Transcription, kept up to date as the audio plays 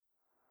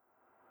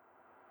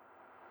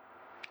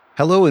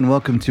Hello and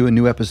welcome to a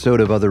new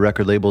episode of Other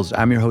Record Labels.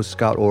 I'm your host,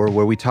 Scott Orr,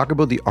 where we talk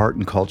about the art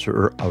and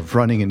culture of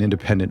running an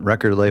independent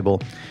record label.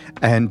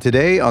 And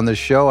today on the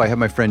show, I have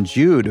my friend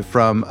Jude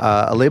from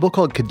a label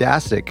called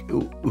Kadasic,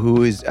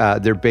 who is,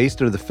 they're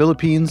based out of the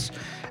Philippines.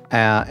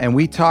 And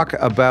we talk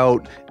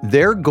about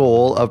their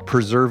goal of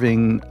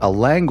preserving a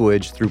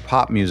language through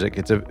pop music.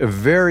 It's a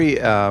very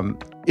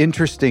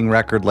interesting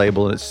record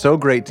label, and it's so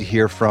great to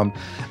hear from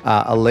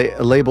a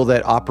label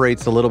that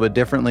operates a little bit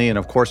differently, and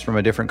of course from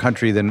a different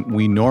country than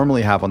we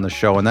normally have on the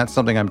show. And that's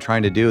something I'm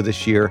trying to do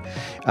this year,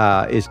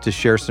 is to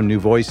share some new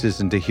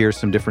voices and to hear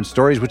some different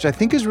stories, which I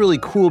think is really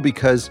cool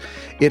because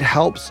it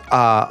helps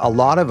a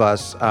lot of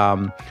us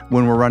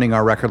when we're running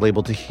our record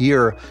label to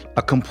hear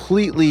a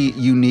completely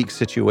unique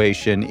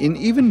situation in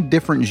even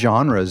different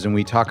genres. And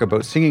we talk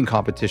about singing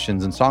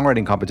competitions and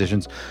songwriting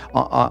competitions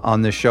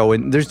on this show,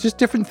 and there's just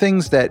different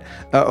things that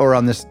or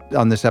on this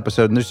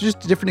episode, and there's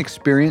just different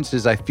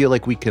experiences I feel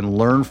like we can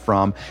learn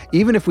from,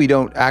 even if we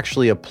don't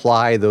actually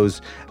apply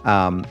those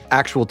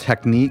actual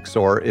techniques,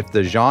 or if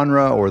the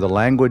genre or the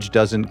language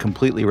doesn't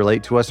completely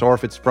relate to us, or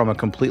if it's from a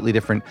completely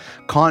different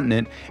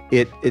continent,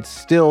 it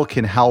still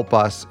can help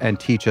us and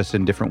teach us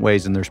in different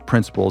ways, and there's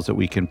principles that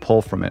we can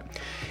pull from it.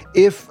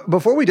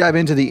 Before we dive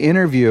into the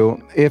interview,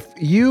 if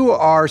you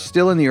are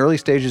still in the early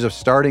stages of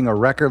starting a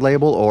record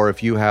label, or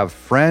if you have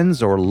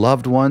friends or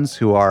loved ones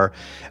who are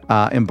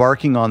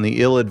embarking on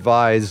the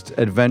ill-advised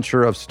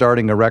adventure of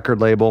starting a record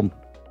label,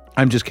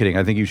 I'm just kidding.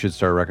 I think you should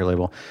start a record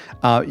label.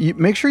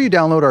 Make sure you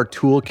download our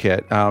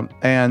toolkit,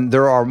 and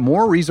there are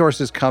more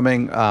resources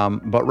coming.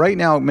 But right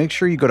now, make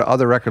sure you go to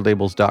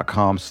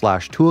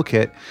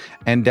otherrecordlabels.com/toolkit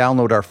and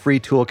download our free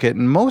toolkit.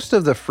 And most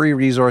of the free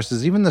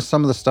resources, even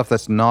some of the stuff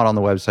that's not on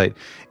the website,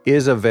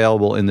 is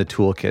available in the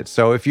toolkit.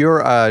 So if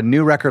you're a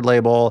new record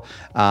label,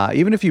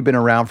 even if you've been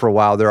around for a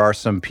while, there are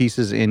some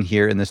pieces in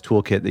here in this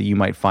toolkit that you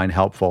might find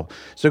helpful.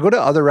 So go to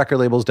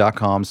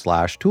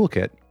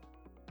otherrecordlabels.com/toolkit.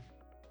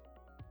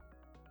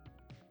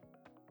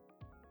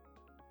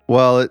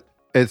 Well,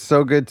 it's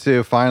so good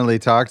to finally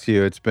talk to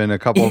you. It's been a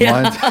couple of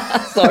months.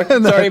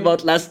 Sorry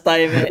about last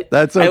time.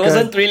 That's okay. I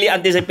wasn't really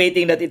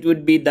anticipating that it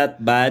would be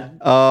that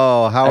bad.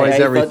 Oh, how is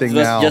everything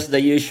now? I thought it was just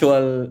the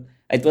usual.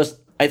 I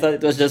thought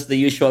it was just the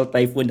usual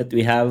typhoon that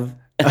we have.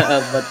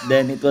 But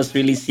then it was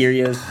really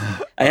serious.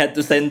 I had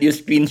to send you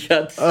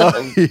screenshots.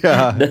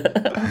 Yeah.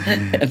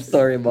 I'm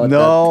sorry about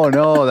that.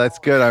 No, that's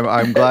good.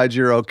 I'm glad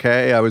you're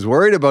okay. I was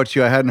worried about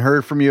you. I hadn't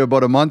heard from you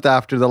about a month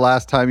after the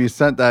last time you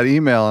sent that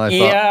email, and I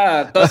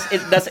thought, because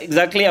that's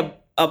exactly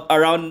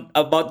around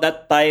about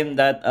that time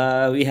that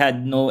we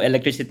had no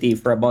electricity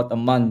for about a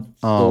month.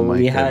 Oh, so my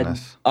we goodness. had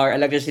our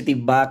electricity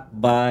back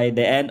by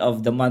the end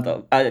of the month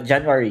of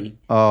January.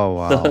 Oh,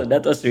 wow. So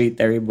that was really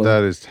terrible.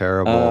 That is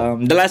terrible.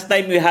 The last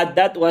time we had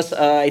that was,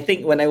 I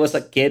think, when I was a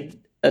kid.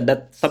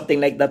 That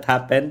something like that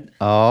happened.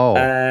 Oh.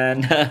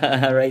 And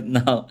right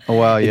now,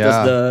 Well, it yeah.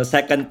 was the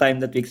second time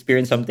that we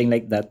experienced something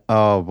like that.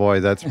 Oh,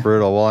 boy, that's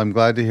brutal. Well, I'm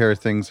glad to hear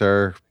things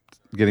are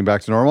getting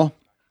back to normal.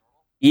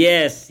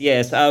 Yes.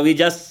 We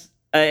just,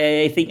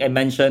 I think I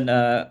mentioned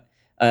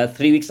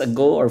 3 weeks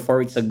ago or 4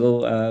 weeks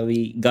ago,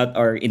 we got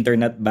our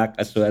internet back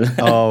as well.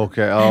 Oh,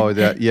 okay. Oh,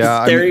 yeah.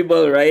 It's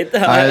terrible, right?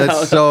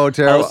 That's so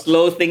terrible. How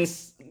slow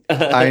things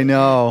I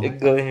know.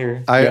 go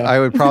here. I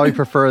would probably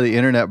prefer the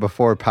internet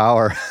before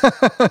power.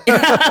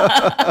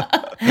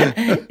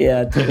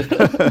 Yeah, too.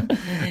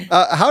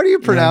 How do you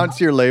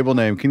pronounce your label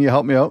name? Can you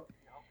help me out?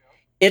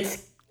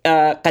 It's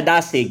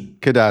Kadasic.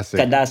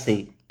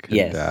 Kadasic.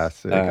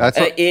 Yes. That's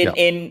what,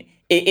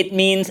 it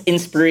means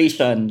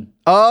inspiration.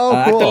 Oh,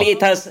 cool. Actually,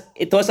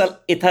 it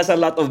has a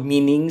lot of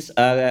meanings.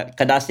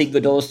 Kadasic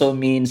could also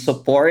mean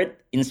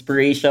support,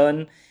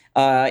 inspiration.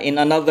 In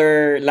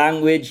another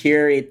language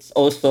here, it's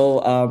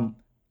also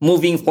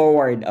moving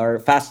forward or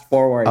fast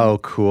forward. Oh,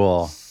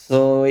 cool.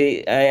 So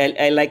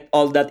I like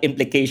all that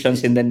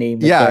implications in the name.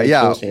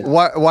 Yeah.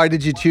 Why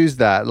did you choose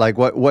that? Like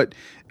what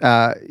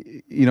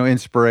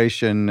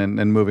inspiration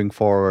and moving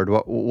forward.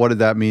 What did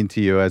that mean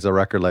to you as a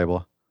record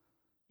label?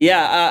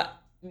 Yeah,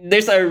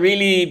 there's a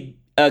really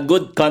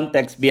good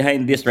context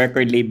behind this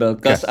record label,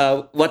 because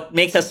what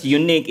makes us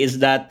unique is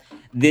that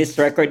this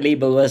record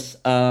label was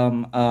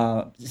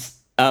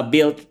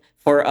built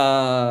for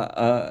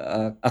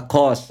a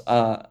cause,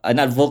 an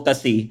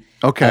advocacy.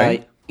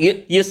 Okay.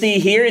 You see,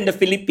 here in the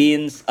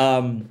Philippines,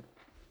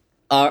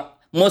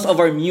 most of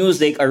our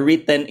music are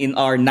written in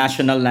our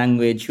national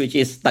language, which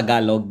is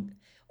Tagalog,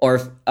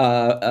 or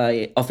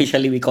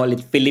officially we call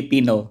it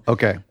Filipino.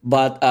 Okay.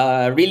 But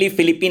really,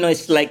 Filipino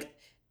is like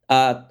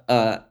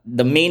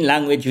the main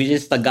language, which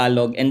is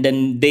Tagalog, and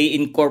then we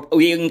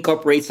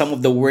incorporate some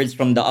of the words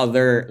from the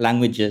other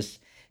languages.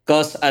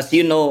 Because as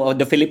you know,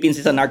 the Philippines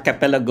is an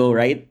archipelago,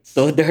 right?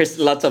 So there's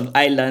lots of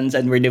islands,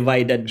 and we're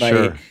divided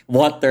by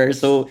water.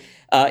 So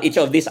each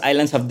of these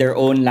islands have their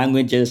own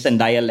languages and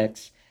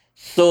dialects.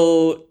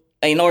 So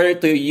in order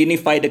to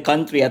unify the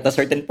country at a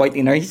certain point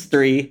in our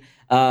history,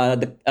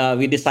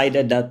 we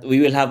decided that we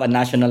will have a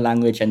national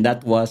language, and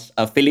that was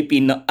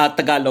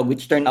Tagalog,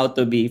 which turned out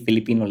to be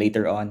Filipino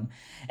later on.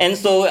 And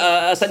so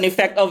as an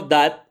effect of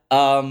that,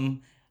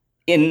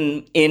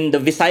 in the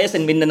Visayas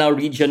and Mindanao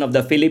region of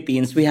the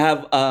Philippines, we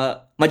have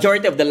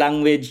majority of the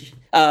language.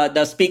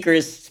 The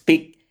speakers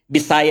speak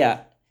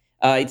Bisaya.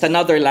 It's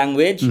another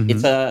language.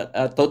 It's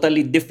a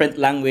totally different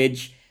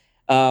language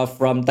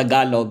from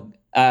Tagalog.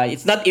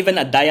 It's not even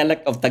a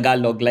dialect of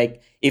Tagalog.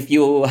 Like if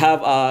you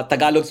have a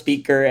Tagalog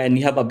speaker and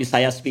you have a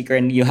Bisaya speaker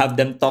and you have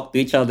them talk to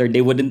each other,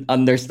 they wouldn't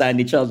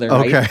understand each other,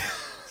 right? Okay.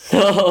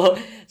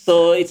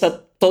 So it's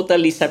a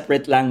totally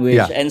separate language,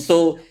 Yeah. and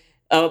so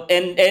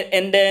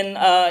and then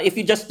if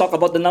you just talk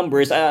about the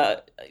numbers,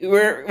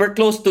 we're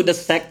close to the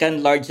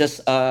second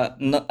largest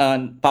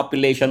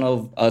population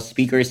of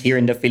speakers here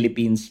in the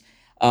Philippines.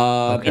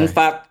 In Okay.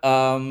 fact,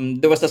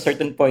 there was a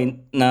certain point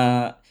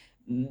na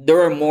there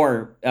were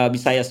more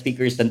Bisaya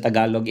speakers than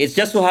Tagalog. It's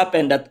just so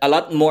happened that a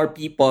lot more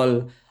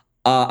people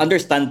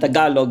understand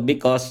Tagalog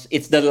because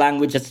it's the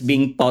language that's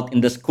being taught in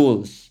the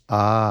schools.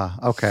 Ah,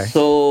 okay.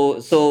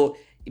 So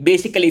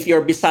basically, if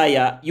you're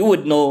Bisaya, you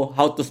would know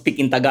how to speak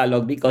in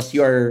Tagalog because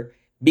you're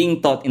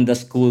being taught in the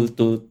school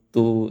to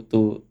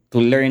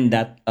learn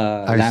that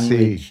I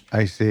language. see.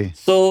 I see.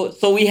 So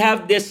we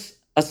have this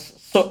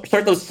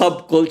sort of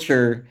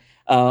subculture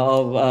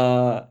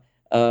of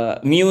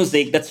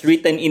music that's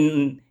written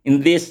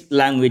in this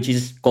language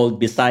is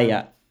called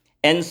Bisaya,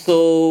 and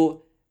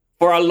so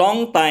for a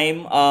long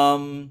time,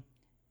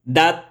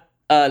 that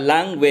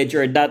language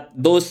or that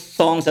those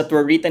songs that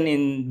were written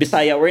in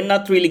Bisaya were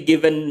not really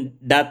given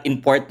that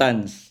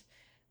importance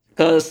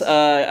because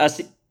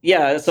as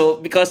yeah,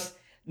 so because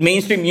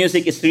mainstream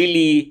music is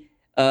really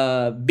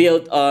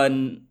built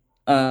on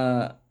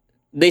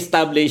the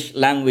established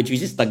language,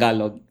 which is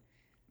Tagalog.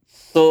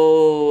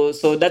 So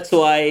that's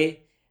why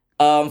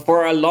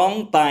for a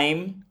long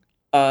time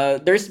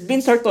there's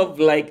been sort of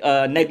like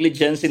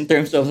negligence in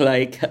terms of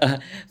like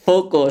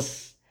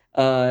focus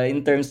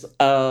in terms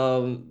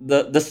of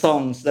the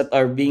songs that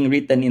are being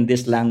written in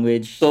this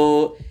language.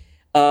 So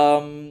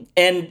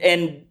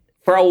and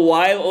for a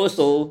while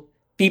also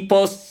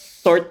people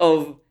sort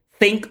of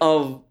think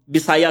of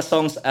Bisaya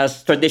songs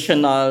as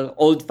traditional,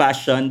 old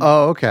fashioned.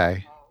 Oh,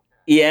 okay.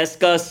 Yes,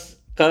 because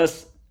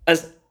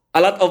as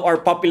a lot of our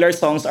popular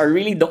songs are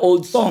really the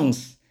old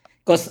songs.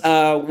 Because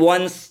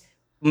once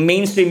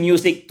mainstream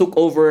music took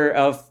over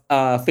of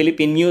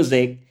Philippine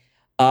music,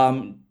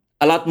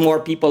 a lot more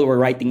people were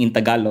writing in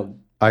Tagalog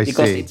I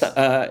because see. it's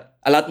a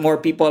lot more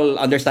people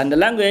understand the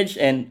language,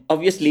 and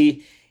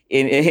obviously,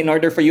 in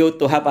order for you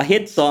to have a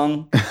hit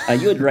song,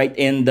 you would write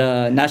in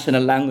the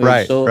national language.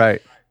 Right,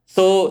 right.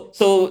 So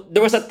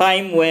there was a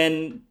time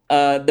when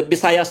the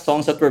Bisaya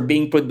songs that were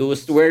being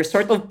produced were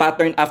sort of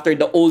patterned after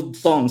the old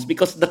songs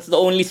because that's the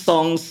only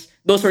songs.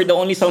 Those were the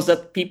only songs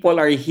that people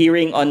are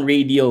hearing on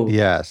radio.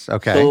 Yes.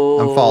 Okay. I'm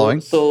So following.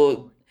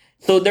 so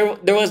so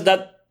there was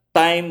that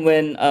time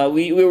when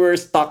we were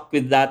stuck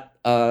with that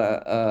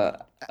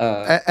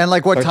And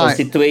like what sort of time?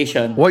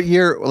 situation. What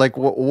year? Like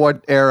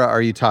what era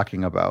are you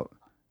talking about?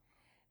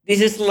 This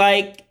is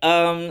like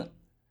I'm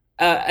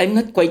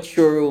not quite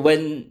sure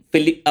when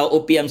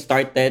OPM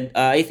started.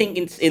 I think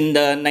it's in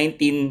the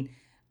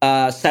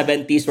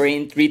 1970s where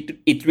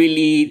it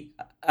really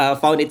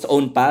found its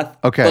own path.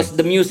 Okay. Because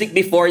the music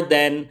before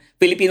then,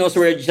 Filipinos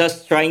were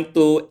just trying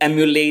to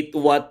emulate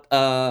what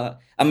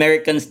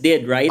Americans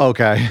did, right?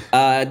 Okay.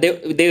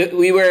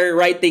 We were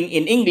writing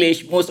in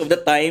English most of the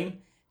time.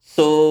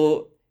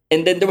 So,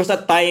 and then there was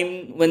a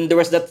time when there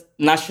was that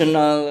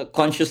national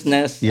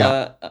consciousness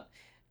Yeah.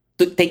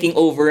 taking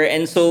over,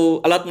 and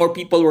so a lot more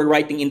people were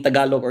writing in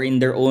Tagalog or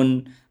in their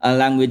own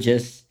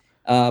languages.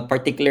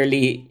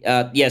 Particularly,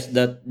 yes,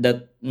 that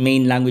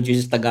main language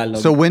is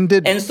Tagalog. So when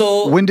did and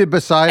so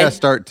Bisaya and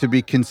start to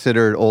be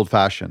considered old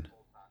fashioned?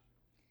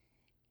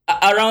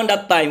 around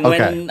that time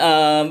Okay.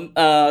 when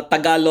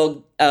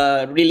Tagalog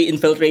really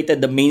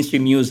infiltrated the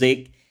mainstream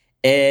music,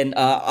 and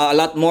a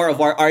lot more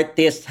of our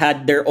artists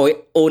had their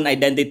own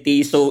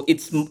identity. So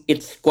it's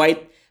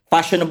quite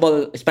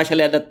fashionable,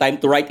 especially at that time,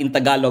 to write in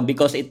Tagalog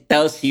because it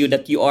tells you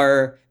that you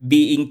are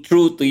being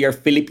true to your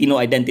Filipino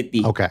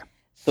identity. Okay.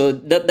 So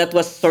that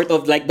was sort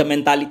of like the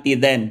mentality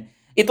then.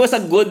 It was a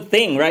good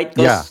thing, right?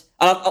 Yeah. Because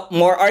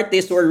more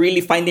artists were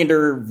really finding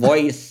their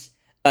voice.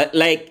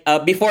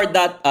 Before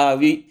that,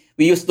 we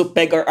used to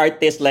peg our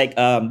artists like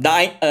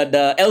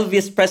the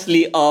Elvis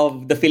Presley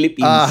of the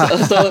Philippines.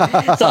 So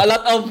a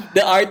lot of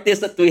the artists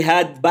that we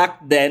had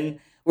back then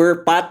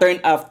were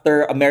patterned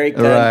after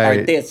American Right.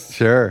 artists.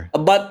 Sure.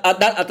 But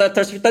at a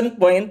certain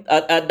point,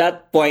 at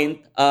that point,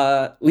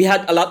 we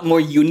had a lot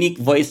more unique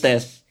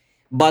voices.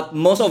 But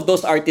most of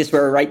those artists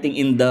were writing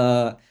in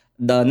the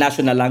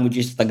national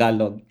languages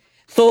Tagalog.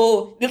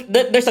 So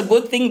there's a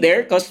good thing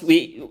there because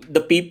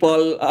the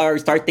people are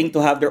starting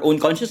to have their own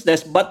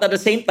consciousness. But at the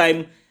same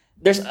time,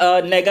 there's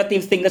a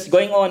negative thing that's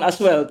going on as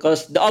well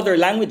because the other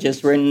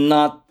languages were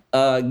not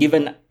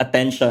given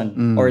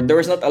attention, or there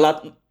was not a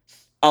lot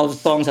of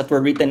songs that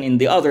were written in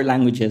the other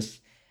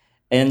languages.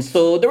 And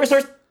so there was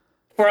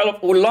for a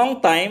long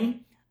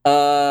time,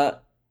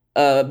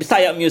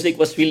 Bisaya music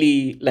was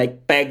really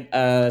like pegged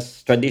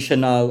as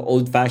traditional,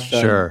 old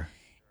fashioned. Sure.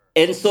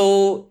 And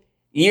so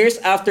years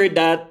after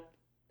that,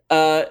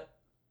 uh,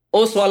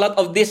 also a lot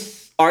of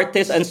these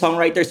artists and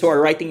songwriters who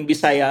are writing in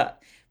Bisaya,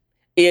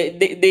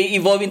 they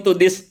evolve into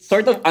this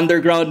sort of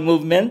underground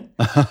movement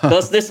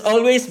because there's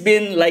always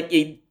been like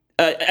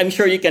I'm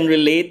sure you can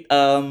relate.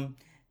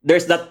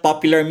 There's that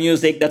popular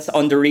music that's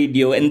on the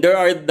radio, and there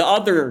are the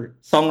other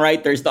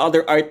songwriters, the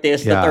other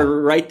artists that Yeah. are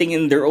writing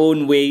in their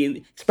own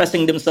way,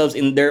 expressing themselves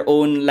in their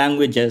own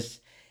languages.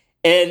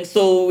 And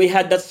so we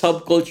had that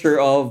subculture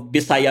of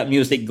Bisaya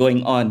music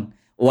going on,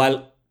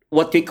 while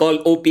what we call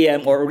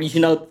OPM or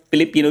original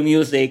Filipino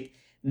music,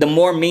 the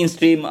more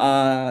mainstream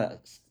a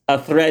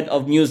thread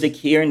of music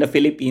here in the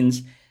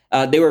Philippines,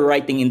 they were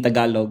writing in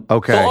Tagalog. So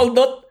Okay.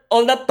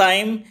 all that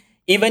time,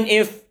 even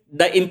if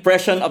the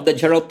impression of the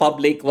general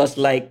public was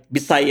like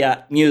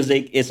Bisaya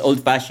music is old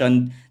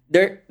fashioned,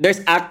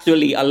 there's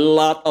actually a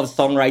lot of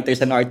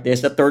songwriters and artists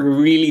that are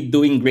really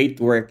doing great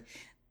work.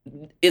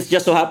 It's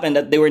just so happened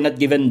that they were not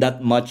given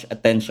that much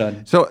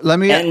attention. So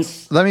And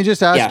let me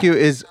just ask yeah,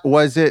 you: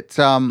 was it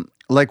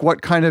like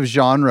what kind of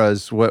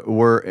genres were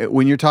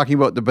when you're talking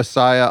about the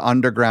Bisaya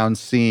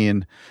underground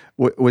scene?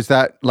 Was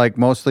that like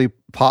mostly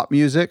pop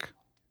music?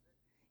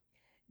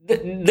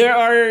 there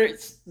are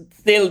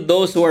still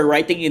those who are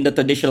writing in the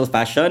traditional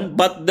fashion,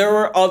 but there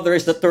were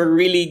others that were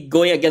really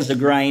going against the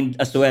grind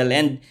as well.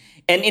 And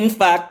in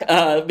fact,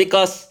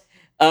 because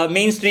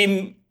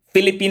mainstream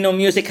Filipino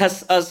music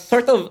has a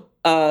sort of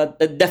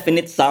a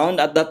definite sound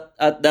at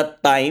that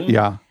time,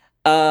 Yeah.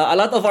 a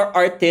lot of our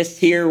artists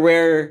here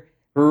were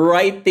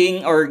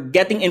writing or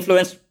getting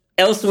influence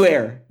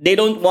elsewhere. They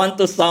don't want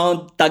to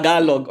sound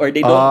Tagalog or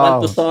they don't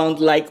want to Oh, sound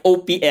like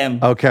OPM.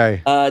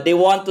 okay. They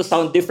want to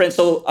sound different.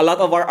 So a lot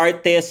of our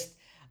artists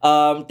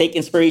take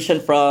inspiration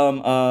from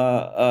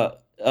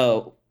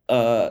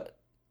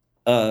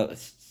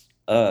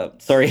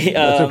sorry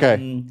That's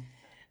okay.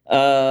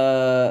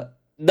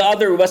 the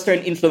other Western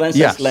influences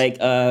Yes. like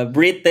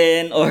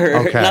Britain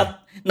or Okay.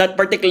 not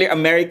particularly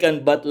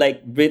American, but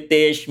like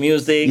British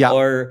music Yeah.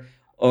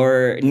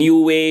 or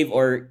new wave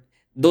or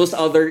those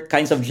other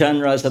kinds of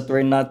genres that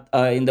were not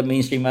in the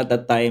mainstream at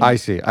that time. I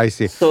see. I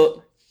see.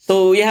 So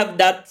we have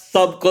that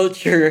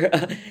subculture,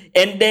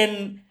 and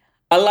then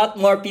a lot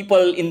more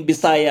people in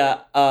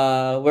Bisaya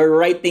were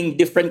writing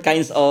different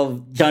kinds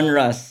of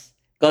genres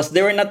because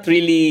they were not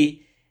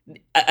really,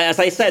 as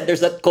I said, there's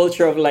that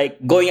culture of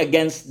like going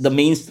against the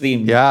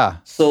mainstream.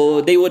 Yeah. So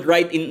they would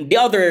write in the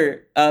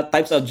other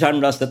types of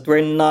genres that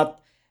were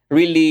not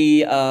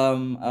really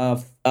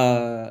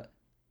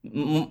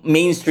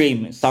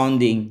mainstream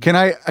sounding. Can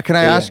I So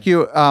yeah. ask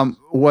you?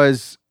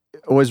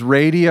 Was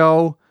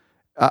radio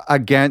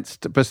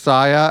against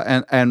Bisaya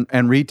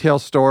and retail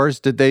stores?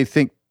 Did they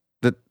think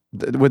that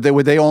would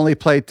they only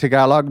play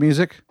Tagalog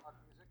music?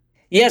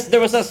 Yes,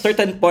 there was a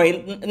certain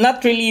point,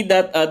 not really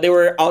that they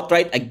were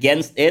outright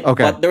against it,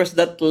 Okay. but there was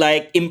that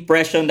like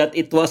impression that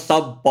it was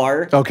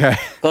subpar. Okay.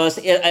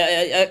 Because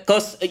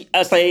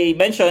as I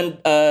mentioned,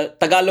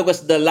 Tagalog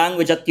was the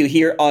language that you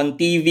hear on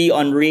TV,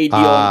 on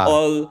radio, on Ah,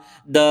 all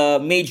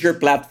the major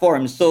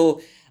platforms. So,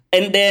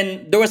 and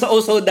then there was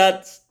also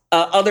that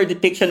other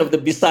depiction of the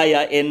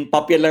Bisaya in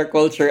popular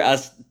culture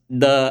as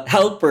the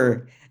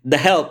helper, the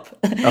help,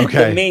 the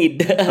okay.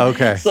 maid.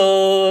 Okay.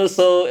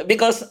 So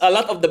because a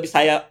lot of the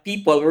Bisaya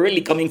people were really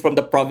coming from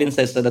the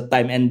provinces at the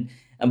time, and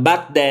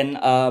back then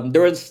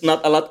there was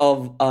not a lot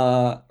of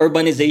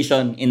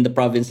urbanization in the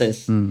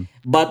provinces, Hmm.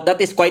 but that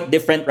is quite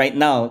different right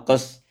now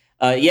because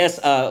yes,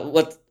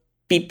 what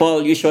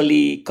people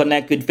usually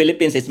connect with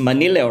Philippines is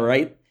Manila,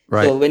 right? So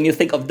Right. when you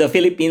think of the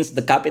Philippines,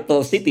 the capital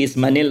city is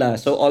Manila.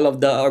 So all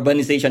of the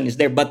urbanization is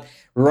there. But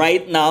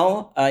right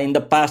now, in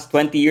the past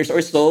 20 years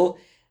or so,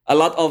 a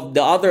lot of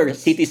the other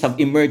cities have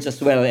emerged as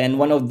well. And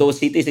one of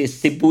those cities is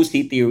Cebu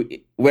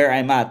City, where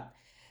I'm at.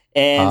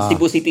 And Ah.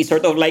 Cebu City is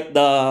sort of like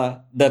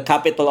the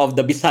capital of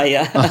the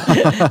Bisaya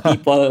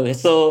people.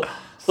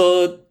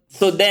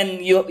 So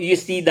then you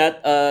see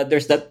that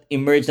there's that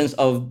emergence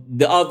of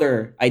the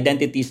other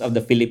identities of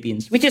the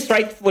Philippines, which is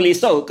rightfully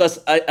so, because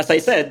as I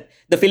said,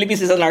 the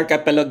Philippines is an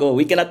archipelago.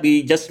 We cannot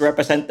be just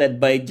represented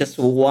by just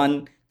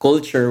one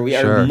culture. We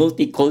are Sure.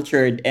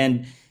 multicultural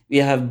and we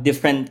have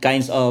different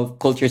kinds of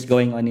cultures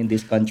going on in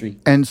this country.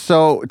 And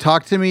so,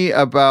 talk to me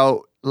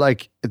about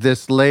like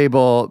this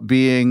label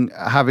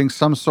having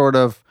some sort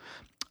of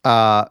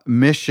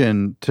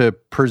mission to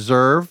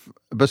preserve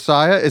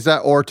Bisaya. Is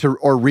that or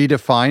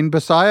redefine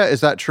Bisaya?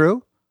 Is that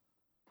true?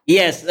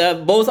 Yes,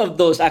 both of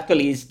those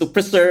actually is to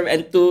preserve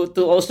and to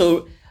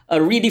also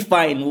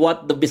redefine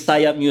what the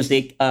Bisaya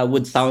music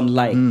would sound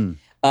like. Mm.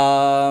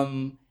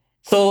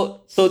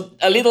 So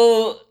a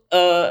little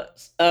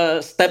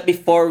step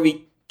before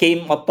we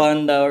came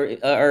upon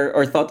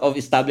or thought of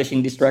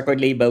establishing this record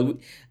label,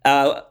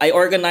 I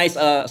organized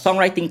a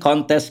songwriting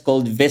contest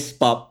called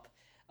Vispop.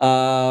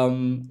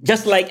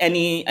 Just like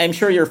any, I'm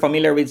sure you're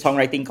familiar with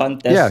songwriting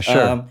contests. Yeah,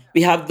 sure.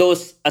 We have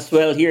those as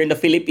well here in the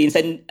Philippines,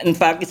 and in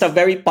fact, it's a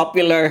very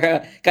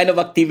popular kind of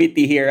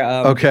activity here.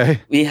 Okay.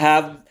 We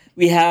have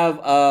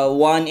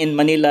one in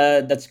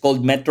Manila that's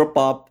called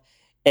Metropop,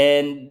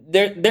 And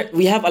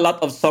we have a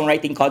lot of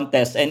songwriting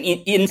contests, and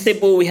in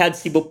Cebu we had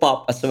Cebu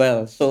Pop as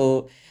well.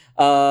 So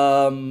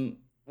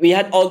we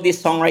had all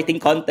these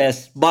songwriting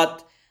contests.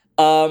 But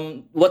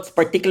what's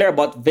particular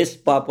about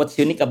Vispop, what's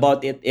unique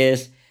about it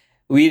is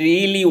we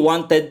really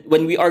wanted,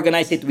 when we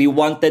organized it, we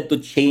wanted to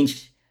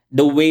change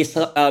the way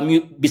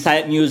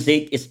Bisaya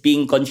music is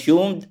being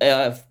consumed,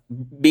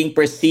 being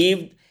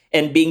perceived,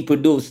 and being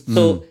produced.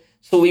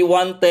 So we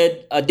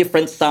wanted a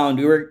different sound.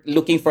 We were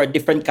looking for a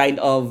different kind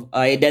of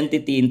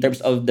identity in terms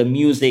of the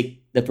music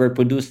that we're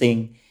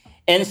producing.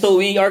 And so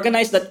we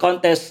organized that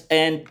contest.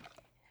 And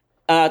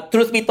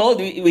truth be told,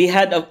 we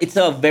had it's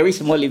a very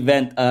small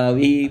event.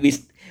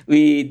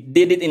 We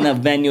did it in a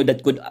venue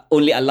that could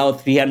only allow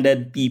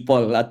 300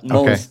 people at Okay.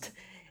 most.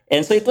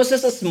 And so it was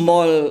just a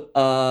small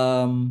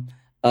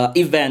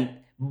event,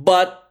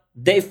 but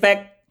the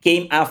effect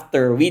came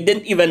after. We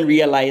didn't even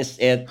realize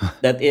it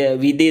that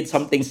we did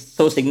something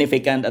so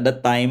significant at the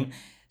time.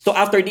 So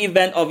after the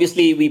event,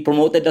 obviously we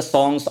promoted the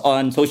songs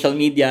on social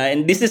media,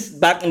 and this is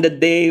back in the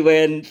day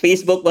when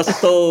Facebook was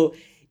so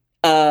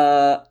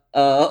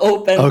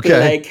open to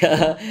Okay.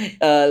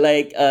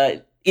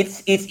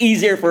 it's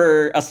easier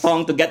for a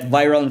song to get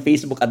viral on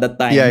Facebook at that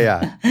time. Yeah,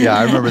 yeah. Yeah,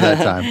 I remember that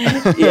time.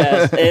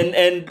 Yes,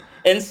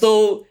 and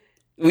so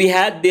we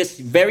had this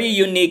very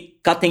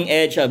unique cutting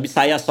edge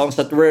Bisaya songs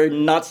that were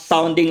not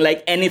sounding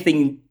like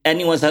anything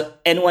anyone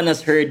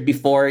has heard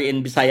before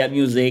in Bisaya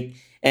music,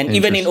 and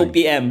even in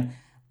Interesting. OPM.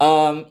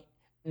 Um,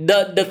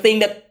 the thing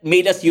that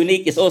made us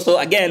unique is also,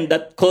 again,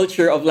 that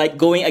culture of like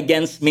going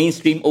against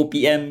mainstream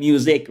OPM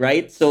music,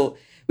 right? So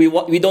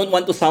we don't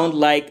want to sound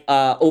like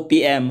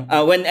OPM.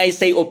 When I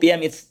say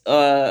OPM, it's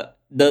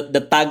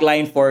the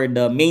tagline for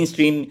the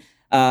mainstream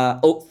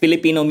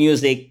Filipino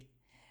music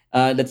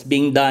that's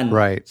being done.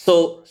 Right.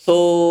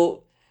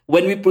 So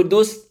when we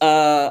produced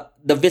the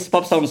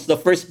Vispop songs, the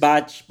first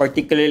batch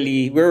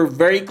particularly, we were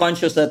very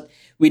conscious that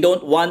we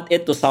don't want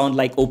it to sound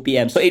like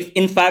OPM. So if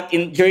in fact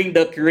during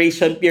the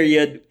curation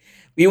period,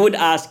 we would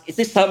ask, is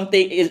this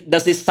something?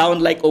 Does this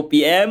sound like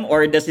OPM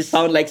or does it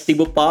sound like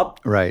Cebu Pop?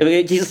 Right.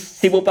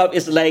 Cebu Pop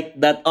is like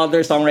that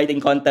other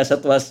songwriting contest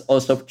that was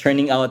also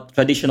churning out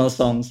traditional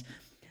songs.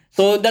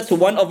 So that's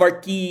one of our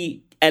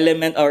key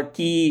element or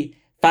key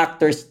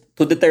factors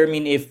to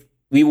determine if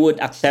we would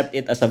accept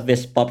it as a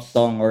Vispop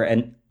song or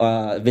an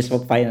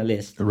Vispop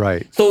finalist.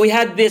 Right. So we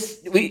had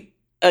this. We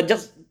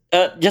just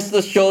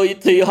to show you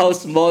to you how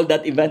small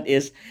that event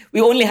is.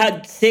 We only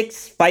had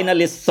 6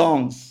 finalist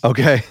songs.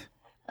 Okay.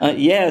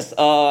 Yes.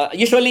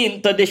 Usually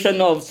in tradition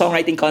of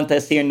songwriting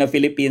contests here in the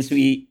Philippines,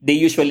 they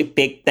usually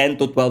pick 10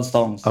 to 12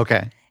 songs,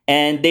 Okay.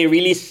 and they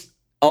release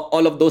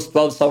all of those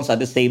 12 songs at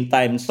the same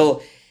time.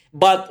 So,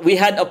 but we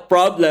had a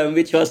problem,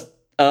 which was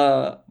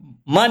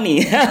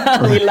money.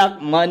 We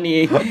lacked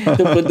money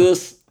to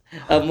produce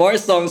more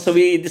songs. So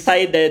we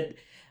decided,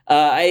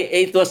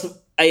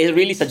 I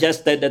really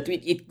suggested that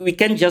we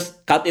can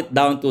just cut it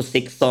down to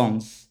 6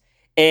 songs.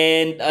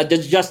 And the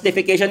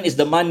justification is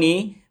the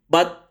money,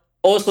 but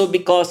also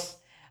because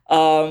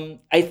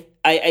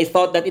I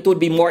thought that it would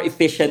be more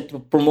efficient to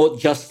promote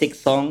just 6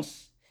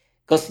 songs.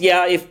 Because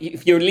yeah,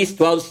 if you release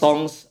 12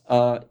 songs,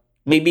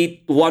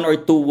 maybe one or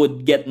two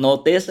would get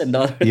noticed, and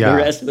the Yeah.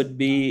 rest would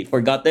be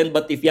forgotten.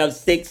 But if you have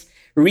 6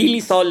 really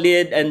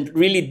solid and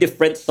really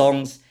different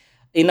songs,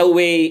 in a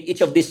way,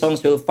 each of these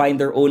songs will find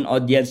their own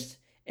audience,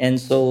 and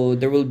so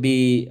there will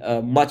be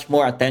much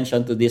more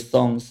attention to these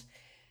songs.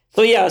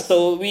 So yeah,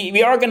 so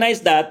we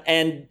organized that,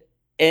 and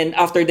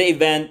after the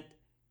event,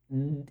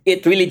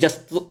 it really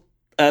just took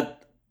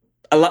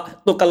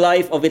a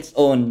life of its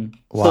own.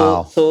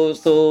 Wow.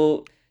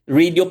 So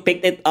radio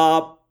picked it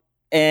up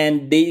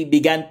and they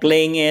began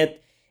playing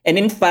it. And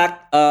in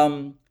fact,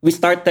 we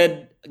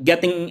started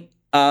getting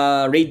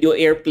radio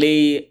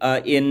airplay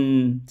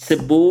in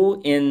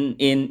Cebu,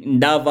 in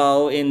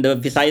Davao, in the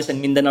Visayas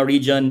and Mindanao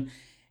region.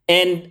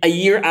 And a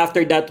year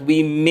after that,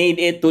 we made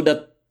it to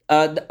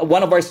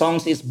one of our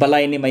songs is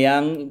Balay ni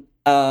Mayang.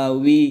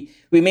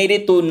 We made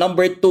it to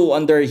number 2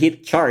 on their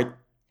hit chart,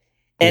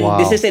 and Wow.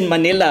 this is in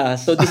Manila.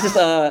 So this is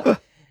the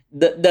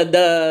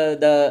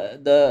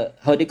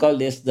how do you call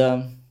this,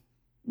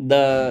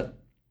 the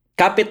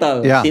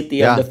capital Yeah, city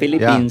yeah, of the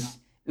Philippines,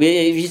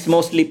 which is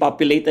mostly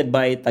populated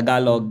by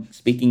Tagalog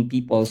speaking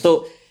people.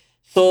 So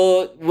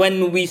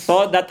when we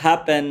saw that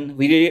happen,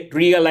 we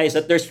realized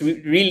that there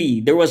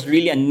was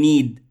really a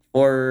need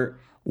for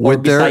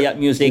Would there- Bisaya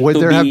music would to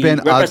there have be been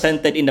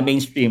represented in the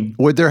mainstream.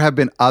 Would there have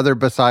been other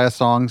Bisaya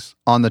songs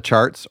on the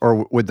charts,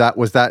 or was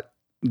that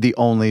the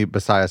only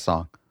Bisaya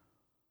song?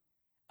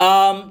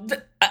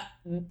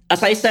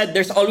 As I said,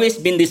 there's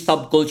always been this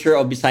subculture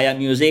of Bisaya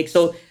music.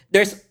 So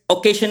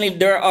occasionally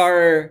there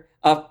are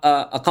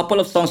a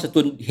couple of songs that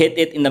would hit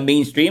it in the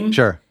mainstream.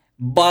 Sure.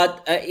 But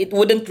it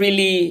wouldn't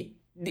really.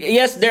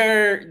 Yes,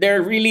 they're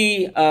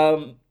really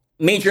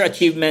major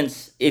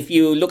achievements if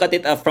you look at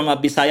it from a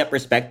Bisaya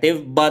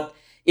perspective. But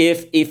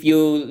if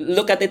you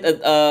look at it at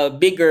a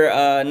bigger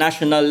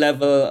national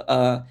level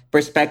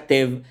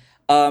perspective,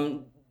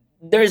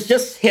 there's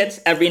just hits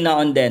every now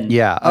and then.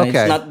 Yeah, okay.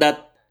 It's not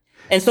that,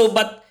 and so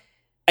but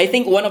I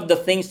think one of the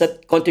things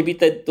that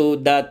contributed to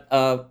that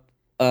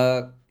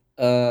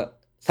uh,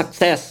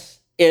 success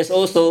is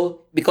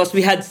also because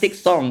we had six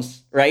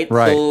songs, right?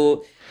 Right.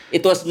 So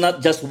it was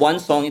not just one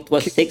song; it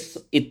was six.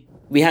 It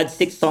We had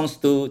six songs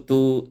to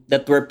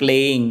that were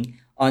playing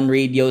on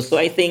radio. So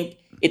I think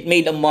it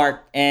made a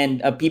mark,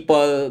 and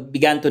people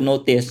began to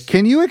notice.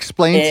 Can you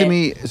explain to And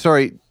me,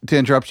 sorry to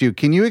interrupt you,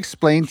 can you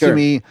explain to sure.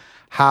 me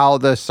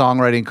how the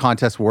songwriting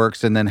contest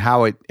works and then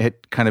how it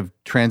kind of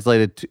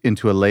translated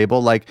into a label?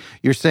 Like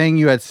you're saying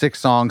you had six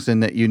songs and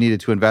that you needed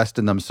to invest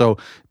in them.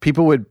 So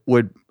people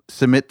would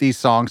submit these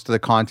songs to the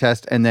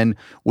contest and then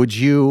would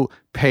you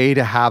pay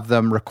to have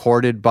them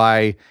recorded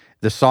by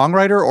the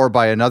songwriter or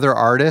by another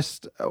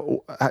artist?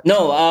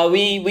 No,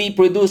 we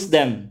produce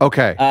them.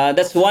 Okay.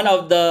 That's one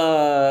of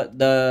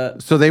the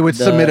So they would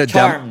submit the a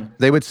demo. charm.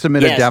 They would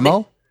submit a Yes,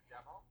 demo.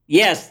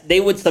 yes, they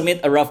would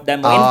submit a rough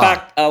demo. In Ah,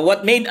 fact,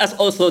 what made us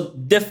also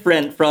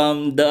different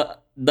from the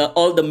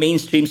all the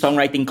mainstream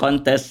songwriting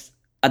contests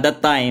at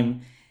that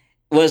time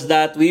was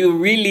that we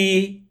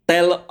really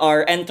tell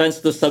our entrants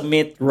to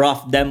submit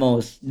rough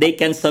demos. They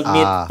can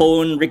submit ah,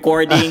 phone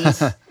recordings.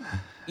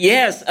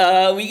 Yes,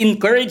 we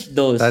encourage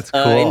those. that's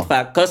In cool.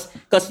 fact,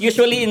 because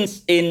usually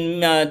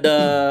in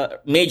the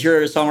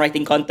major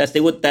songwriting contest,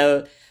 they would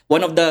tell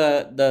one of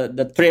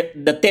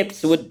the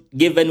tips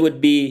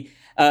would be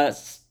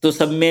to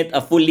submit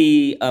a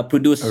fully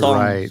produced song.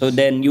 Right. So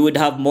then you would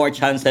have more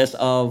chances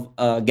of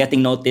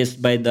getting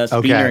noticed by the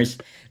Okay. screeners.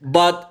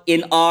 But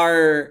in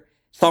our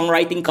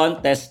songwriting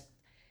contest,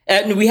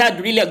 and we had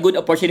really a good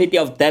opportunity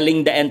of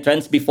telling the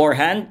entrants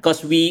beforehand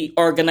because we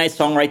organized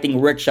songwriting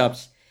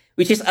workshops,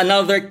 which is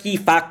another key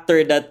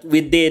factor that we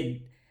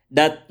did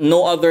that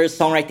no other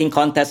songwriting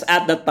contest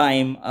at the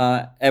time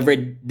ever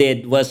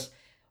did, was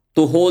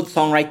to hold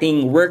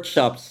songwriting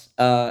workshops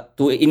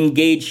to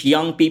engage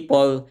young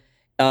people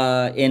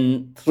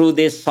in through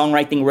these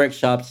songwriting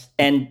workshops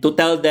and to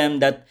tell them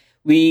that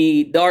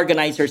the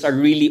organizers are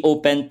really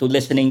open to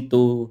listening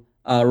to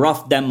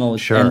rough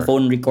demos and Sure.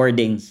 phone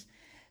recordings.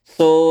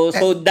 So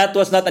that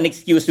was not an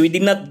excuse. We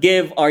did not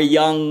give our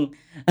young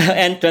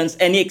entrants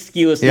any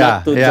excuse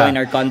Yeah, not to yeah. join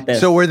our So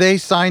contest. were they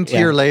signed to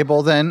your Yeah.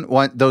 label then?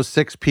 Those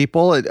six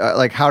people?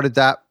 Like how did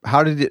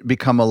it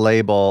become a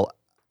label?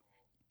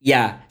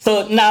 Yeah.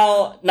 So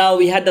now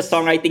we had the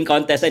songwriting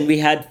contest and we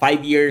had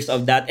 5 years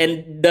of that,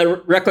 and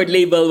the record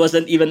label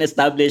wasn't even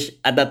established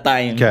at that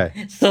time. Okay.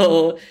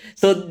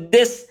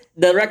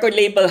 The record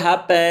label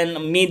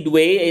happened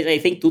midway, I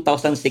think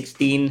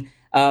 2016.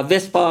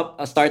 Vispop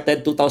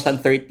started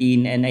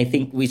 2013, and I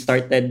think we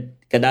started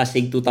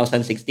Kadasig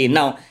 2016.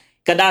 Now,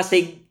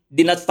 Kadasig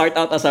did not start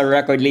out as a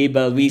record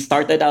label. We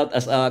started out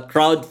as a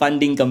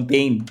crowdfunding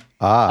campaign.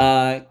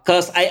 Ah,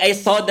 Because I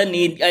saw the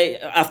need.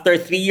 After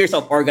 3 years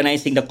of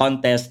organizing the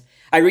contest,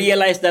 I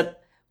realized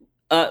that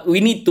we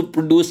need to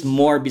produce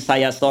more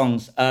Bisaya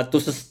songs to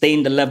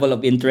sustain the level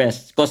of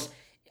interest. Because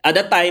at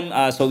that time,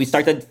 so we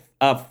started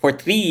for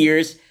 3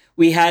 years,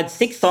 we had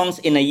six songs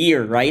in a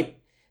year, right?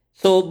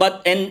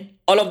 And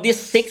all of these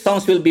six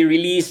songs will be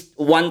released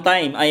one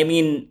time. I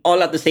mean, all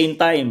at the same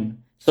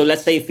time. So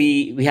let's say if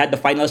we had the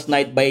finals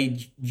night by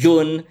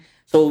June,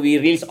 so we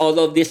release all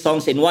of these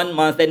songs in 1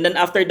 month, and then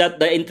after that,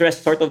 the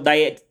interest sort of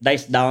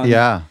dies down.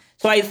 yeah.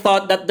 So I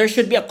thought that there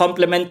should be a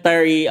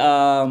complementary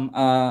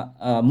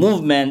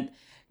movement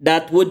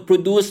that would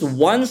produce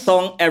one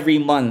song every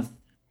month,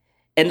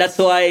 and that's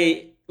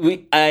why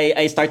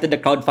I started the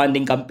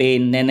crowdfunding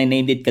campaign and I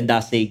named it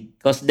Kadasig.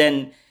 Because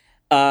then,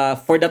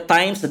 for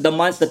the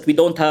months that we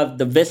don't have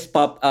the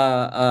Vispop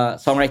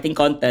songwriting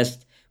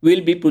contest,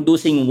 we'll be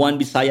producing one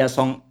Bisaya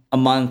song a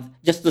month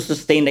just to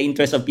sustain the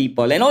interest of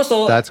people. And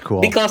also, That's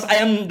cool. because I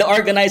am the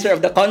organizer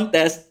of the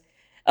contest,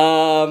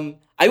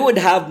 I would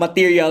have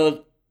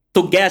material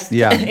to guest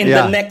Yeah, in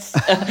yeah. the next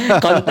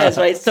contest,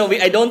 right? So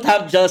I don't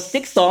have just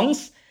six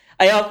songs.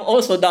 I have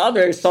also the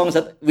other songs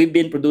that we've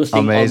been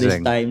producing all this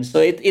Amazing. time. So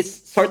it's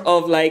sort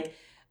of like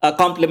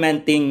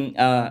complementing,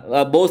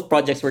 both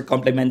projects were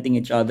complementing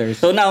each other.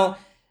 So now,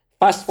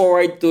 fast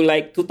forward to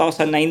like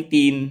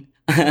 2019,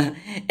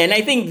 and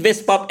I think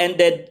Vispop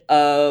ended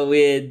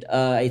with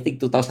I think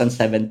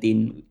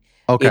 2017.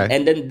 It Okay.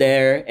 ended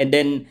there, and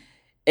then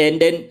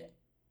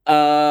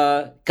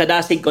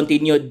Kadasig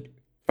continued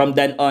from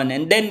then on,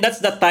 and then that's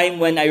the time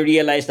when I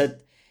realized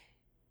that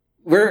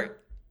we're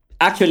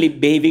actually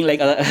behaving like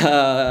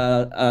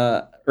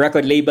a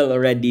record label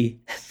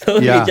already. So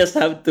we Yeah. just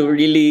have to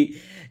really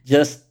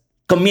just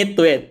commit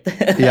to it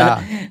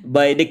Yeah.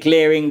 by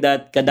declaring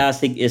that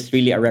Kadasig is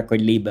really a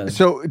record label.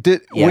 So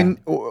did Yeah. when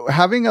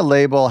having a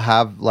label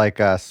have like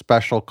a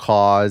special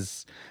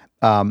cause,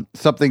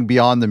 something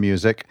beyond the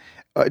music,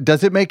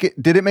 did it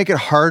make it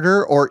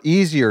harder or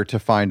easier to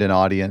find an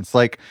audience?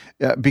 Like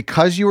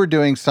because you were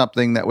doing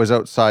something that was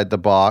outside the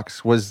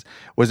box, was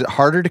it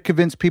harder to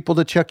convince people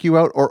to check you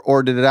out,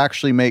 or did it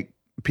actually make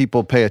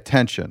people pay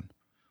attention?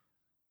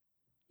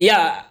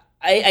 Yeah,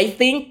 I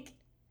think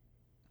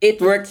it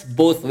works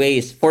both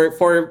ways.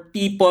 For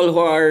people who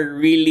are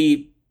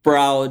really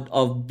proud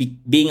of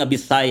being a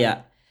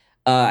Bisaya,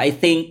 I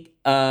think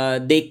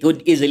they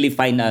could easily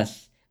find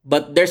us.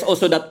 But there's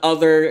also that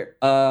other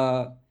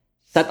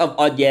set of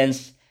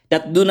audience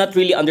that do not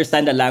really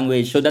understand the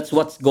language. So that's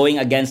what's going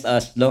against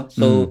us, no?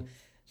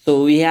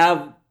 So we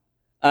have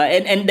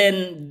and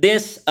then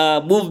this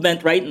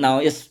movement right now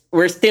is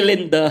we're still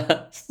in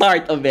the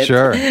start of it.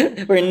 Sure.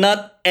 We're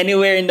not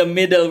anywhere in the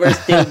middle. We're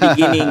still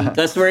beginning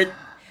because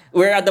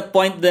we're at the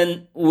point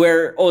then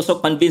we're also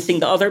convincing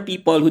the other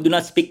people who do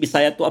not speak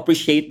Bisaya to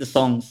appreciate the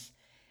songs.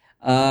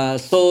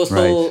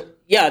 Right.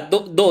 Yeah,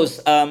 those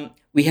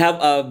we have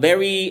a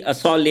very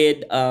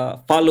solid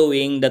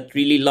following that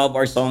really love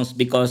our songs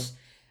because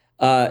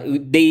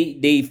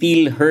they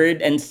feel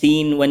heard and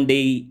seen when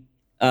they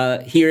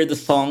hear the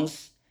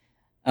songs,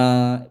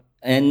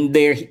 and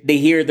they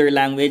hear their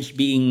language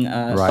being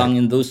Right. sung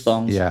in those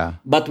songs. Yeah.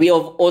 But we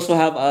also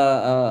have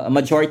a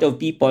majority of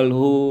people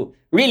who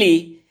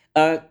really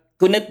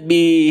couldn't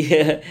be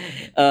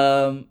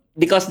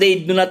because they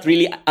do not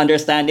really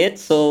understand it.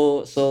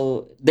 So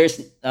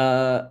there's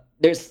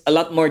a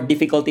lot more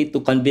difficulty to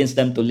convince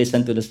them to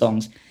listen to the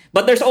songs.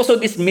 But there's also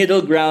this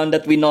middle ground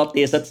that we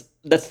notice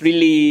that's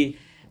really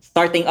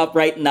starting up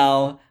right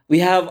now. We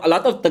have a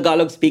lot of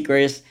Tagalog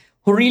speakers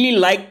who really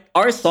like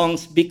our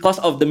songs because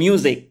of the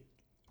music.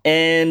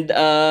 And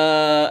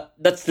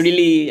that's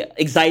really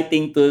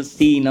exciting to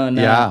see.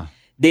 Yeah.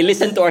 They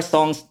listen to our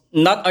songs,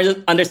 not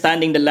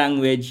understanding the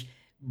language,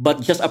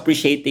 but just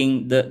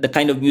appreciating the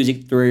kind of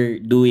music we're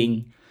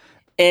doing.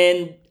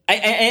 And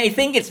I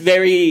think it's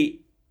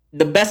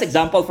the best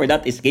example for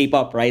that is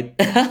K-pop, right?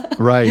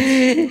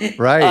 Right.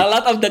 Right. A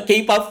lot of the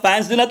K-pop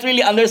fans do not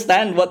really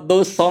understand what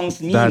those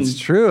songs mean. That's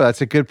true. That's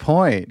a good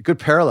point. Good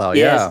parallel.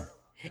 Yes.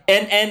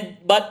 Yeah.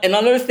 But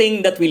another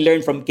thing that we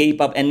learned from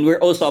K-pop, and we're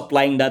also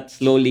applying that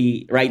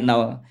slowly right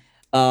now,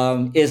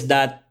 is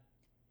that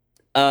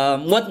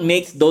what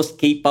makes those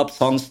K-pop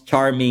songs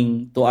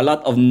charming to a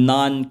lot of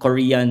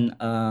non-Korean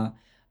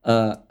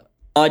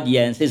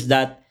audience is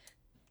that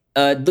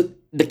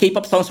the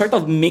K-pop song sort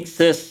of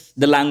mixes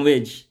the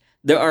language.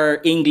 There are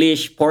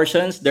English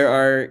portions, there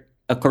are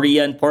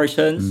Korean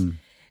portions,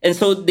 and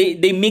so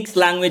they mix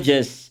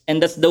languages,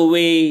 and that's the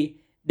way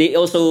they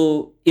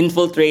also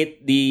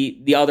infiltrate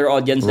the other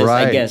audiences,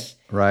 Right. I guess.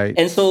 Right.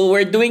 And so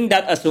we're doing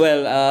that as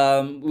well.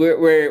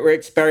 We're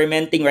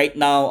experimenting right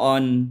now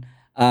on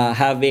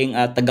having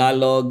a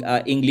Tagalog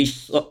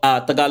English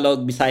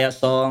Tagalog Bisaya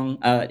song,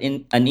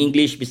 in an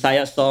English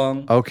Bisaya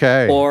song.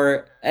 Okay.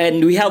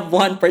 And we have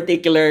one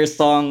particular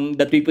song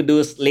that we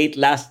produced late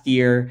last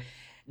year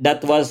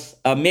that was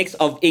a mix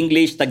of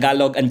English,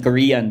 Tagalog, and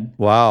Korean.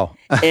 Wow.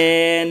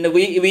 And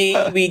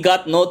we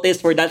got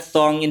noticed for that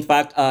song. In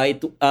fact,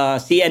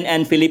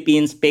 CNN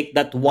Philippines picked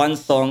that one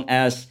song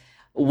as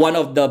one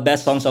of the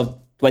best songs of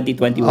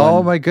 2021.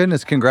 Oh my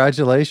goodness!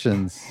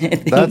 Congratulations.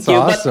 Thank That's you.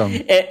 awesome.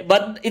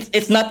 But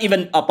it's not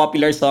even a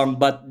popular song.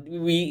 But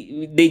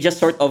they just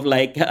sort of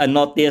like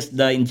noticed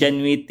the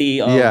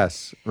ingenuity of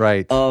Yes.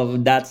 Right.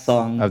 of that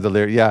song. Of the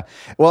lyric, yeah.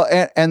 Well,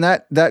 and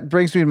that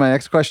brings me to my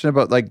next question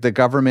about like the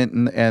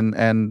government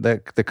and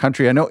the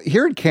country. I know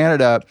here in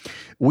Canada,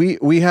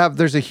 we have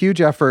there's a huge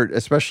effort,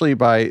 especially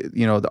by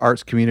the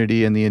arts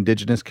community and the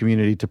Indigenous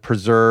community, to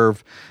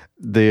preserve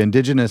the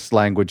Indigenous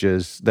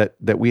languages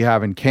that we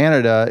have in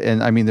Canada.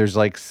 And I mean, there's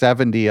like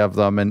 70 of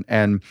them,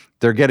 and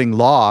they're getting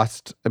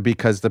lost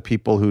because the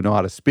people who know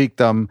how to speak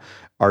them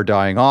are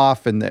dying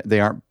off, and they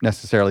aren't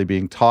necessarily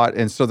being taught.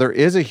 And so there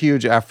is a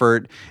huge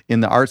effort in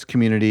the arts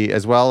community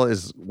as well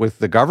as with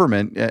the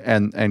government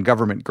and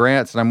government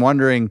grants. And I'm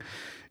wondering,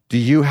 do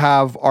you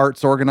have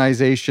arts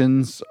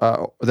organizations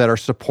that are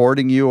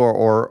supporting you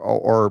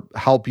or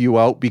help you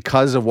out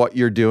because of what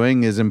you're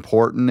doing is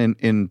important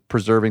in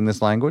preserving this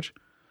language?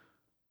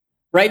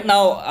 Right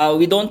now,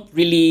 we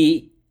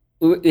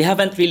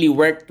haven't really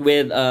worked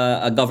with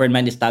a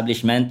government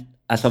establishment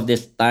as of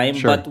this time,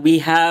 Sure. but we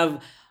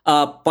have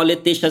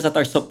politicians that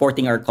are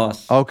supporting our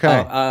cause. Okay.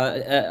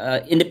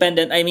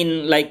 Independent, I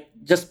mean, like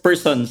just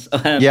persons,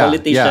 Yeah,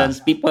 politicians,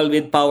 people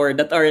with power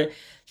that are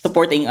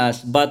supporting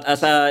us. But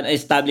as an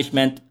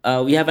establishment,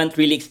 we haven't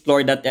really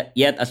explored that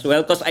yet as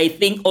well, because I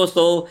think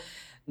also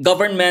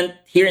government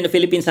here in the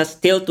Philippines has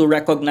still to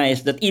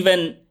recognize that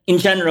even in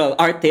general,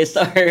 artists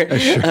are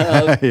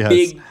Yes.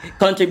 big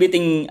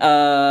contributing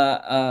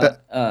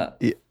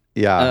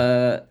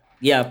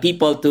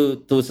people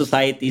to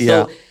society.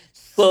 Yeah.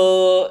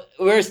 So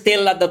we're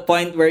still at the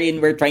point wherein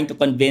we're trying to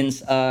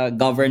convince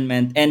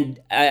government, and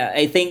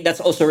I think that's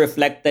also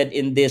reflected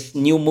in this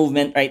new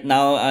movement right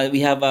now.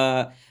 We have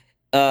a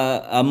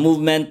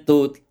movement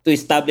to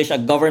establish a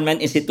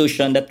government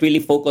institution that really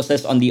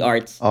focuses on the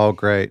arts. Oh,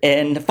 great.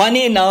 And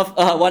funny enough,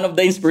 one of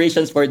the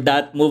inspirations for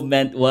that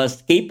movement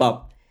was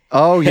K-pop.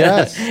 Oh,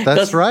 yes,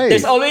 that's 'Cause right.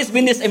 There's always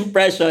been this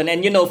impression,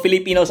 and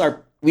Filipinos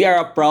we are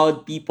a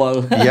proud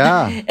people.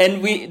 Yeah.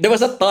 And there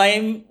was a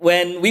time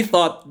when we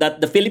thought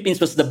that the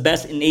Philippines was the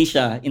best in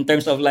Asia in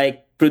terms of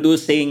like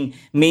producing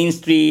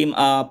mainstream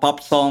pop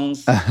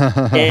songs,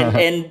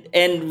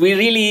 and we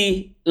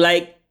really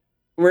like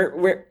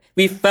we're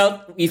we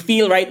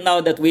feel right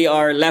now that we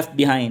are left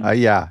behind.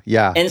 Yeah,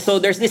 yeah. And so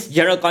there's this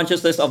general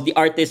consciousness of the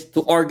artist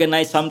to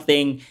organize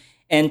something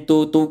and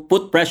to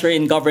put pressure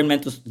in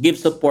government to give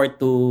support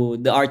to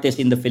the artists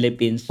in the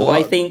Philippines. So I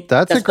Well, think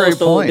that's a that's great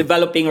also point.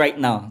 developing right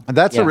now.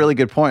 That's a Yeah. really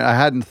good point. I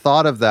hadn't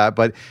thought of that,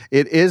 but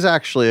it is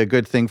actually a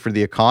good thing for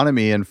the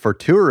economy and for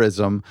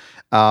tourism.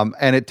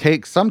 And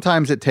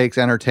sometimes it takes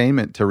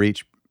entertainment to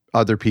reach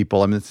other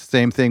people. I mean, it's the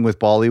same thing with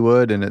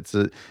Bollywood, and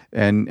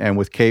and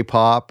with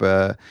K-pop,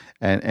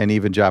 and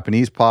even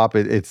Japanese pop.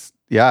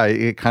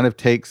 It kind of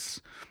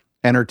takes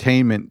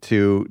entertainment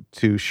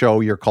to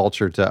show your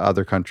culture to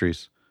other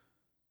countries.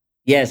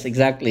 Yes,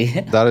 exactly.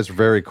 That is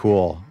very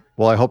cool.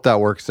 Well, I hope that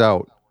works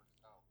out.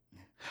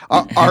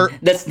 Are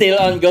That's still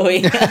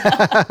ongoing.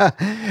 uh,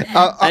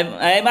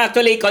 I'm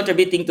actually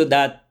contributing to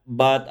that,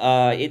 but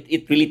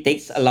it really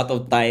takes a lot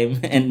of time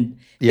and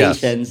yes,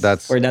 patience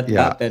for that to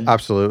yeah, happen.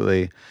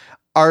 absolutely.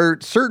 Are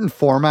certain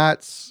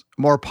formats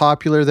more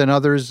popular than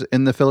others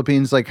in the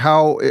Philippines? Like,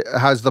 how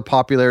has the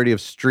popularity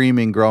of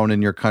streaming grown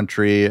in your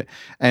country?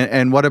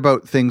 And what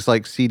about things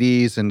like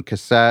CDs and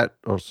cassette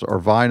or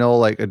vinyl?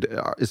 Like,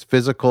 is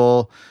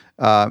physical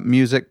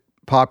music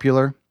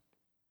popular?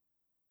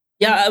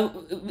 Yeah,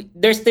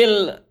 there's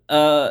still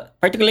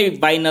particularly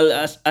vinyl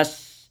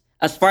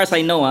as far as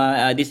I know.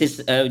 This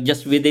is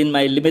just within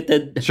my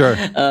limited Sure.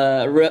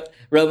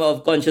 realm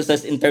of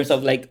consciousness in terms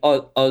of like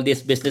all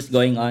this business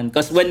going on.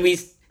 Because when we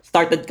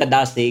started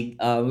Kadasig,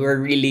 we were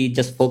really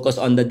just focused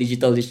on the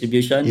digital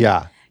distribution.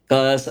 Yeah.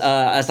 Because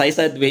as I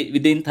said, we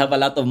didn't have a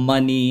lot of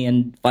money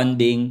and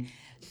funding,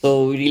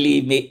 so we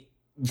really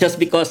just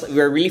because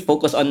we're really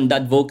focused on the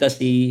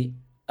advocacy.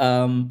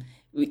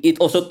 It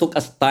also took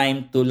us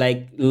time to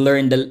like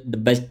learn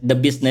the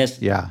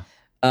business Yeah.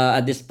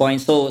 at this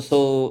point.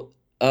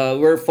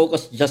 We're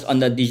focused just on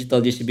the digital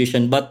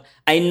distribution. But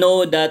I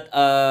know that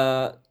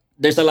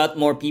there's a lot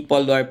more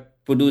people who are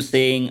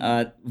producing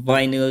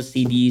vinyl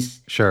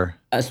CDs Sure.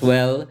 as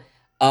well.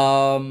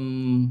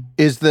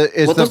 Is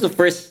What was the the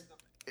first?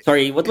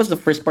 Sorry, what was the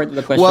first part of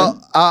the question? Well,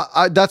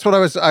 that's what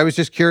I was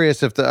just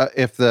curious if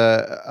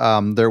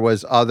the there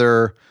was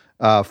other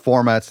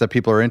formats that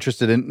people are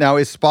interested in. Now,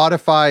 is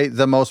Spotify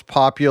the most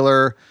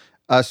popular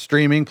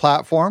streaming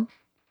platform?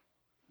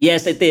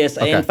 Yes, it is.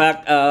 In Okay.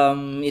 fact,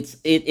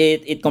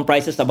 it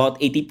comprises about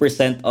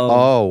 80% of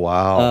Oh,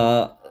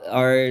 wow.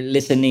 our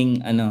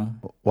listening.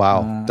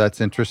 Wow,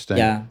 that's interesting.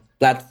 Yeah,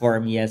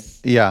 platform.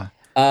 Yes. Yeah.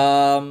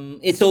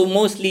 It's so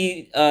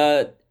mostly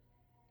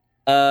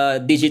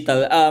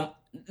digital.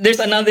 There's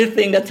another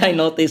thing that I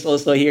noticed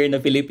also here in the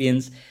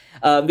Philippines,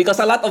 because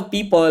a lot of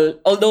people,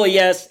 although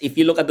yes, if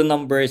you look at the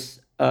numbers,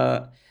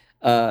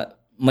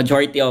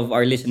 majority of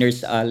our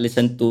listeners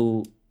listen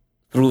to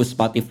through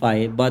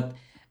Spotify, but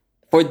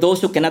for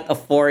those who cannot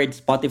afford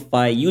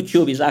Spotify,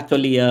 YouTube is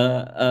actually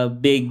a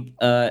big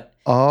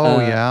Oh, uh,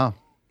 yeah.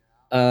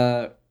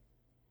 uh,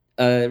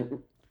 uh,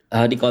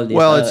 how do you call this?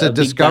 Well, it's a A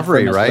big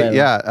platform discovery, as right? well.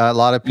 Yeah, a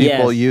lot of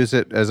people Yes. use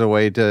it as a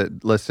way to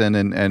listen,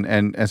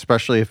 and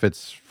especially if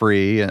it's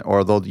free,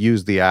 or they'll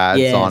use the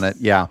ads on it.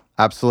 Yes. Yeah,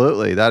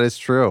 absolutely. That is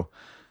true.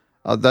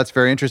 That's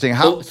very interesting.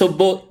 So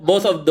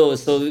both of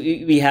those. So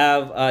we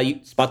have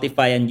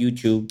Spotify and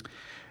YouTube.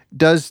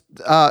 Does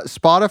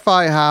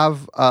Spotify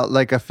have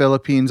like a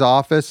Philippines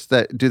office?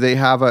 That do they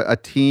have a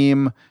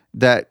team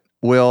that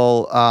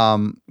will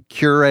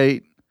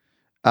curate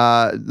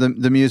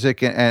the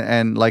music,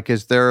 and like,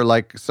 is there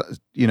like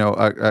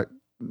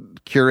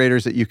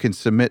curators that you can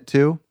submit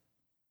to?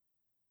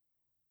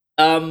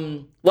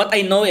 What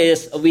I know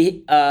is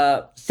we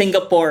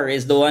Singapore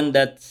is the one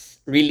that's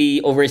really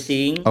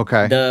overseeing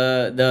Okay,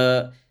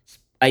 the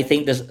I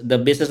think the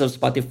business of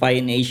Spotify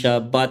in Asia,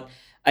 but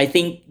I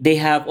think they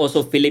have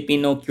also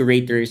Filipino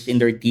curators in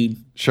their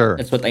team. sure.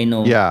 That's what I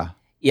know. Yeah.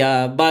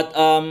 Yeah, but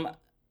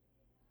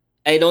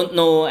I don't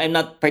know. I'm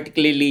not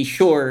particularly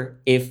sure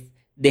if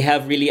they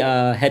have really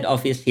a head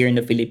office here in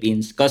the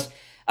Philippines, because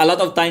a lot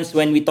of times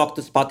when we talk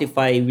to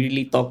Spotify, we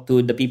really talk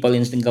to the people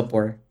in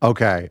Singapore.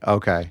 Okay.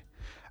 Okay.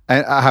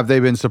 And have they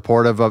been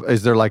supportive of?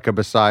 Is there like a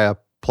Messiah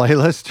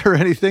playlist or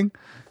anything?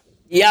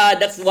 Yeah,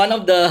 that's one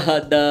of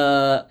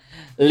the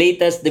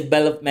latest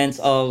developments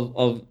of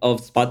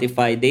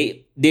Spotify.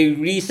 They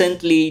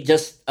recently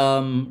just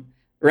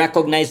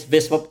recognized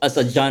Vispop as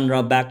a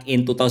genre back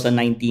in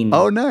 2019.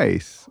 Oh,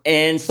 nice.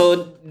 And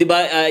so,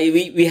 diba,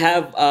 we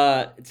have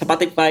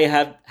Spotify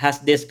has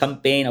this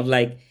campaign of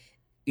like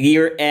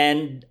year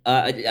end.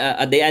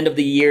 At the end of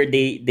the year,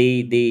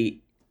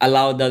 they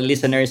allow the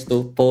listeners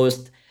to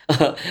post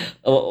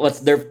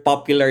what's their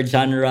popular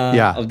genre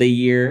Yeah. of the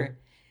year.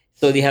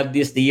 So they have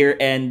this year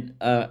end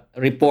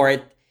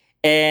report,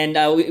 and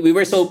we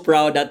were so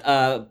proud that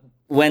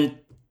when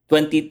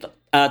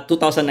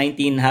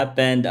 2019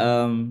 happened,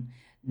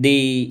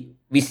 we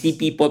see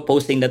people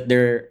posting that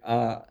their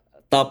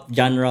top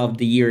genre of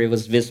the year, it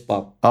was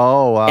Vispop.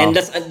 Oh, wow. And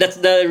that's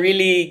the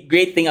really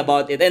great thing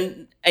about it.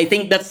 And I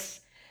think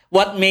that's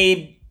what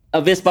made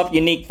Vispop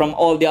unique from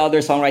all the other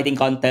songwriting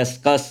contests,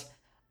 because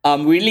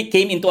really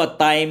came into a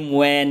time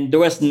when there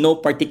was no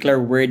particular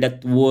word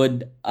that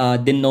would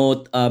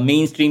denote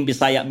mainstream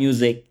Bisaya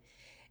music.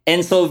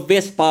 And so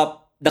Vispop,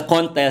 the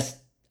contest,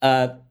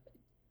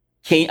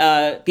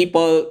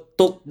 people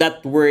took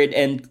that word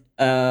and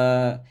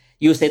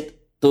use it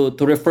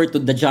to refer to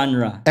the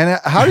genre. And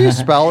how do you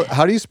spell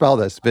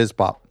this?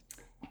 Vispop.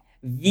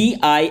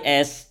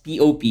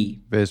 Vispop.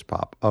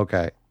 Vispop.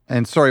 Okay.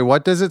 And sorry,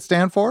 what does it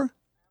stand for?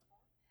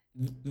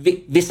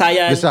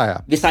 Visayan.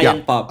 Visaya. Visayan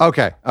Yeah. pop.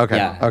 Okay. Okay.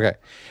 Yeah. Okay.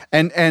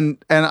 And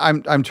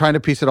I'm trying to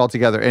piece it all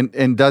together.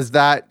 And does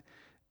that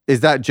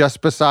is that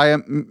just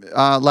Bisaya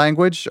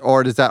language,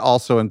 or does that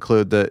also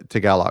include the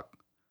Tagalog?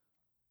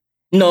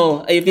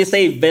 No, if you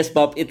say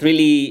Vispop, it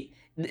really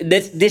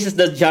this is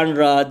the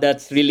genre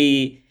that's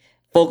really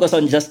focused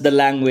on just the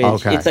language.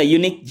 Okay. It's a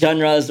unique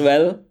genre as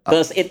well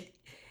because it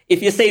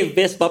if you say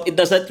Vispop, it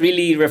doesn't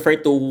really refer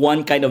to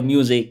one kind of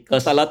music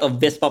because a lot of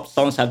Vispop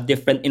songs have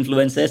different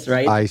influences,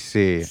 right? I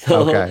see.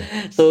 So, Okay.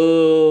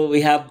 so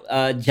we have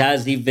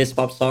jazzy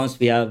Vispop songs,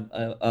 we have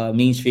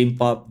mainstream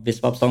pop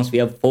Vispop songs, we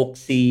have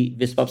folksy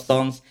Vispop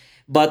songs.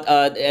 But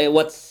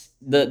what's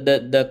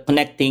the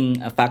connecting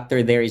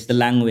factor there is the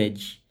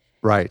language.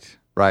 Right.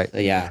 Right. So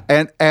yeah.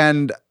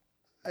 And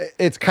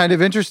it's kind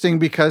of interesting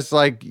because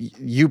like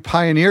you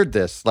pioneered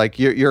this. Like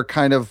you're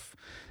kind of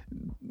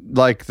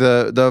like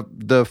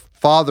the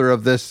father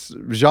of this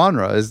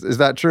genre. Is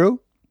that true?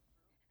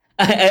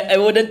 I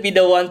wouldn't be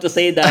the one to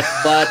say that,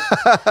 but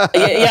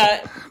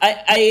yeah,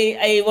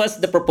 I was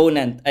the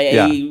proponent.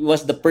 I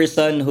was the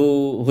person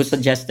who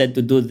suggested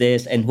to do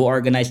this and who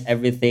organized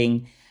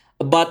everything.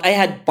 But I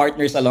had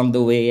partners along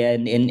the way,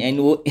 and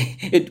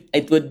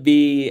it would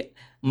be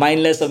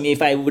mindless of me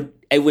if I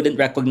wouldn't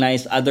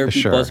recognize other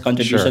Sure, people's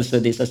contributions sure.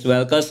 to this as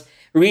well. Because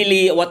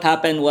really, what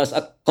happened was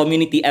a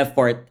community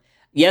effort.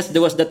 Yes,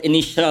 there was that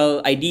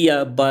initial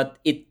idea, but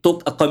it took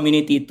a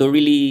community to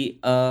really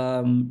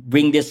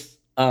bring this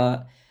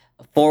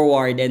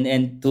forward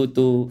and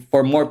to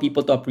for more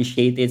people to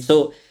appreciate it.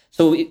 So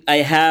I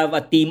have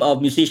a team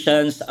of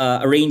musicians,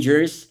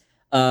 arrangers,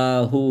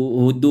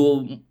 who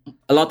do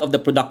a lot of the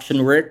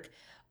production work.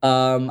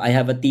 I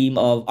have a team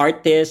of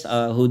artists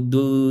who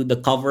do the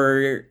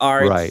cover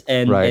arts Right,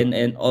 right.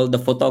 and all the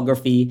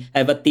photography. I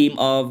have a team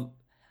of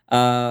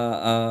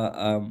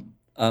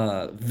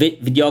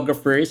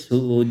videographers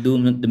who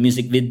do the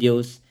music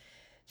videos.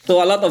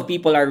 So a lot of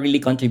people are really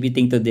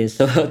contributing to this.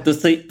 So to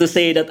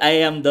say that I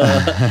am the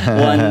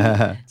one,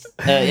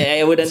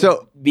 I wouldn't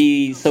So-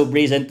 be so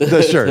brazen to,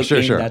 Sure, to sure,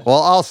 claim sure. that.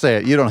 Well, I'll say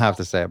it. You don't have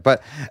to say it.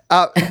 But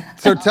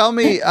so tell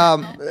me,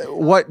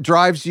 what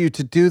drives you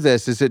to do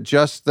this? Is it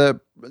just the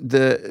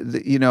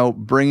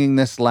bringing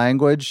this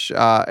language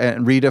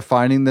and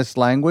redefining this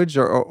language,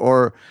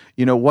 or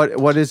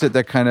what is it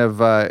that kind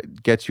of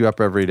gets you up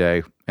every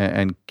day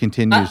and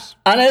continues?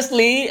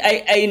 Honestly,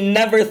 I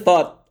never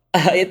thought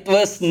it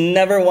was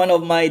never one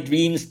of my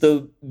dreams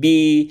to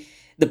be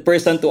the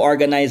person to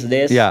organize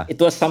this. Yeah.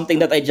 It was something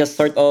that I just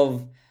sort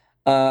of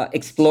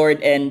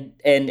explored and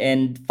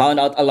found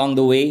out along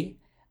the way.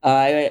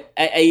 I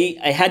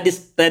had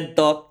this TED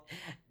talk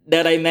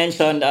that I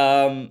mentioned.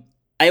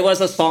 I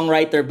was a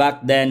songwriter back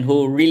then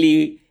who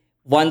really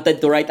wanted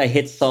to write a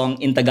hit song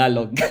in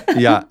Tagalog.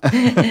 Yeah.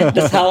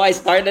 That's how I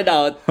started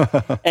out.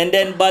 And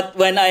then, but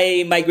when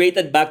I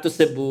migrated back to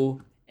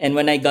Cebu and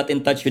when I got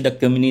in touch with the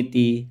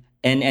community,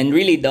 and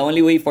really the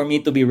only way for me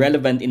to be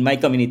relevant in my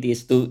community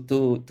is to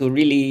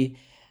really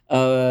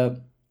sort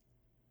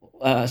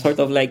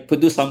of like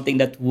produce something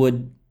that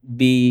would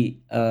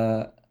be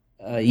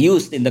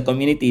used in the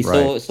community.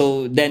 So Right.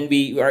 so then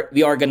we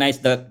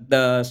organized the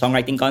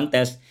songwriting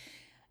contest.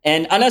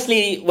 And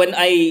honestly, when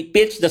I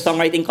pitched the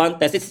songwriting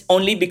contest, it's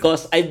only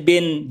because I've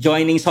been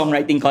joining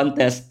songwriting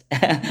contest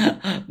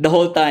the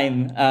whole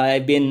time.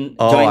 I've been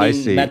Oh, I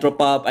joining see.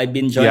 Metropop, I've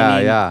been Yeah,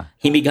 joining yeah.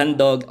 Himig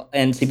Handog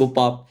and Cebu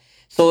Pop.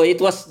 So it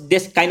was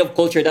this kind of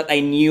culture that I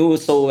knew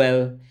so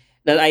well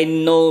that I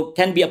know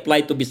can be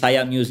applied to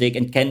Bisaya music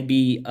and can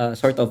be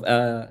sort of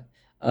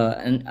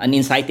an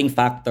inciting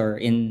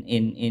factor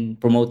in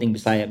promoting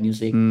Bisaya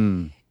music.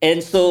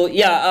 And so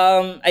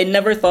yeah, I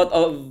never thought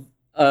of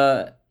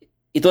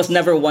it was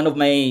never one of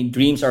my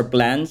dreams or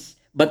plans.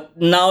 But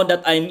now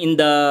that I'm in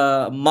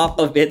the muck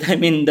of it,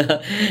 I'm in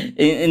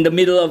the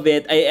middle of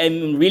it.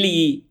 I'm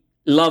really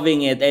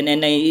loving it,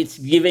 it's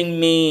giving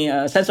me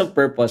a sense of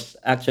purpose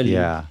actually.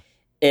 Yeah.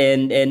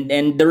 And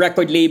the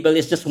record label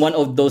is just one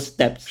of those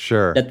steps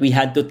Sure. that we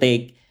had to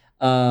take.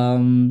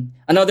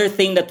 Another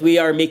thing that we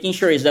are making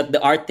sure is that the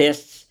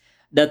artists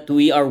that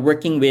we are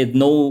working with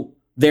know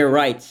their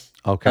rights.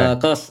 Okay.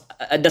 Because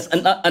that's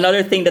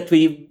another thing that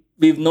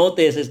we've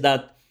noticed is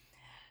that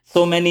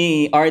so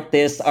many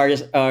artists are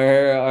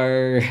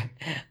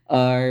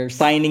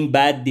signing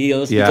bad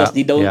deals Yeah, because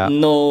they don't yeah.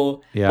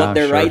 know Yeah, what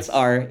their sure. rights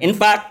are. In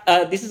fact,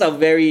 this is a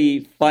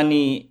very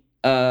funny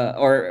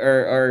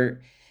or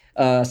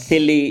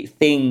silly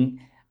thing.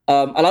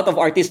 A lot of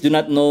artists do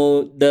not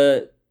know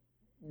the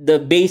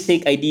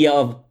basic idea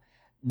of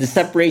the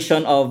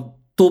separation of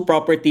two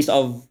properties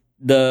of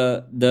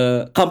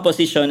the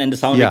composition and the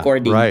sound Yeah,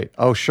 recording. right.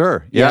 Oh,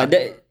 sure. Yeah,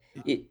 Yeah.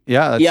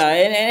 Yeah, that's yeah,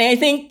 and I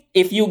think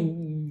if you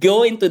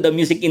go into the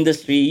music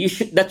industry, you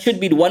should that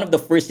should be one of the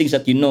first things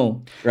that you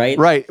know, right?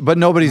 right. But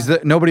nobody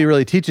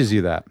really teaches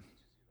you that.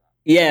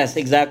 Yes,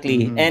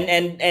 exactly. Hmm.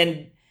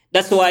 And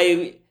that's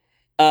why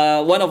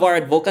one of our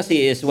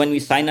advocacy is when we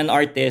sign an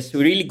artist,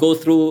 we really go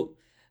through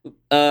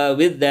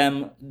with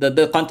them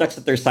the contracts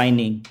that they're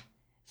signing.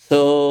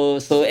 So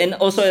and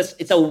also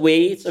it's a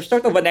way, it's a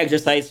sort of an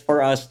exercise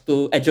for us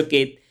to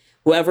educate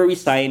whoever we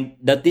sign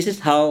that this is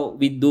how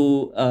we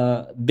do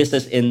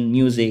business in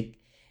music.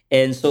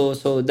 And so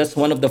that's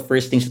one of the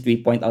first things that we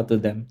point out to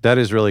them. That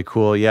is really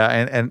cool. Yeah,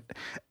 and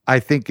I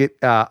think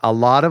a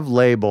lot of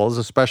labels,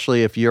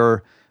 especially if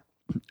you're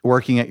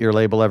working at your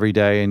label every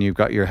day and you've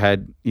got your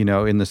head,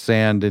 in the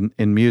sand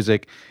in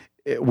music,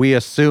 we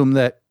assume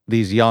that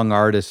these young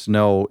artists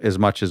know as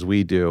much as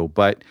we do,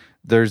 but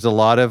there's a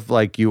lot of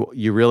like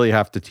you really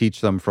have to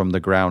teach them from the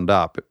ground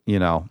up.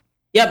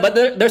 Yeah, but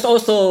there's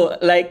also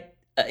like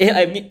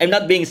I'm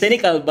not being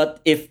cynical, but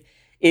if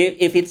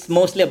it's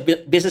mostly a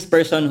business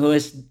person who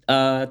is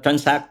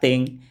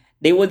transacting,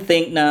 they would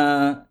think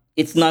na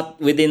it's not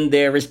within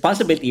their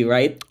responsibility,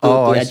 right? To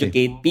I see.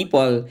 educate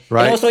people, and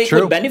Right. also it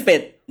True. would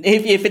benefit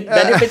if it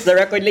benefits the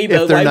record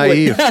label. If they're Why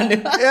naive.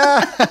 would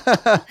Yeah.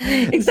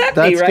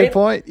 exactly That's a right? good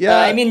point. Yeah.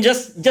 I mean,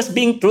 just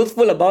being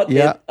truthful about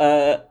Yeah.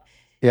 it.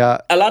 Yeah.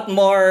 A lot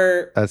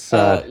more, That's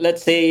sad.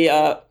 let's say,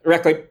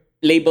 record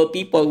label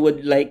people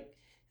would like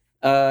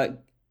uh,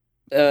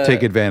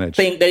 Take advantage.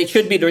 think that it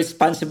should be the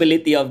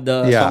responsibility of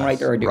the Yeah,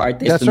 songwriter or the right.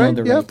 artist That's to know right.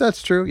 the Yeah, right.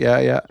 that's true. Yeah,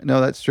 yeah.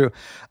 No, that's true.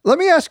 Let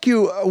me ask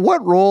you,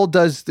 what role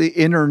does the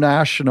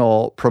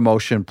international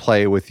promotion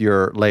play with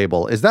your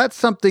label? Is that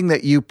something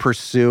that you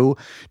pursue?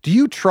 Do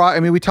you try? I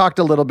mean, we talked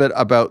a little bit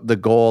about the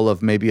goal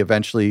of maybe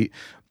eventually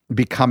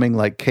becoming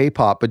like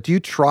K-pop, but do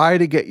you try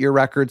to get your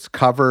records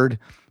covered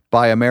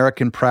by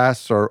American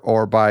press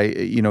or by,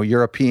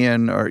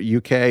 European or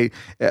UK?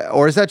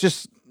 Or is that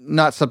just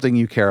not something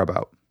you care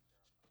about?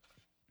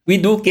 We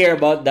do care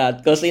about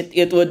that because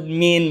it would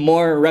mean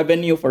more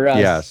revenue for us.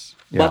 Yes.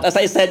 But Yeah. as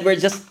I said, we're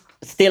just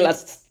still at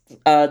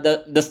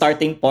the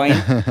starting point.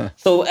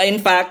 So in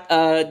fact,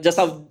 just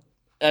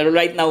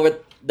right now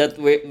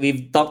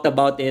we've talked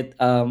about it.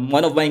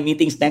 One of my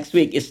meetings next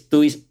week is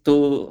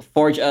to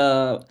forge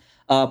a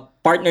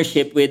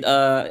partnership with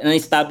an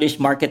established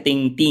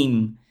marketing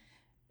team.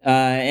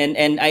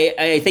 And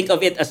I think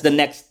of it as the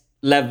next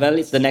level.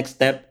 It's the next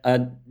step,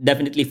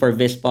 definitely for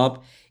Vispop,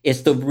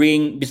 is to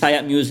bring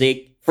Bisaya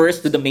music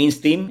first to the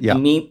mainstream, Yeah.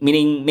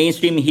 meaning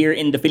mainstream here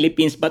in the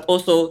Philippines, but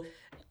also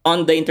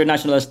on the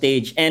international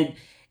stage. And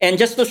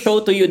just to show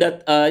to you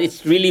that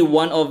it's really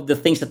one of the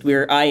things that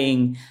we're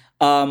eyeing.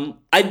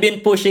 I've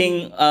been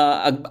pushing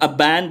a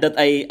band that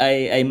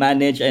I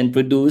manage and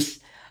produce,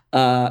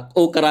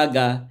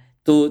 Okaraga,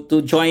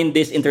 to join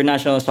this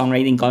international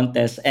songwriting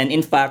contest. And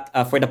in fact,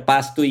 for the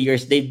past 2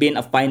 years, they've been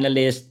a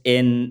finalist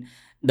in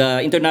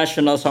the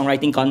international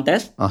songwriting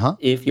contest. Uh-huh.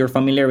 If you're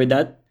familiar with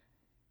that,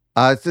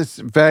 It's just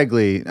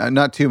vaguely,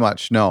 not too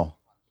much. No.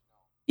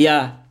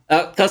 yeah.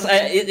 Because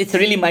it's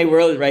really my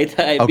world, right?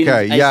 Okay,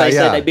 As yeah, I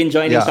said, yeah, I've been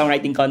joining yeah.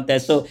 songwriting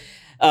contests. So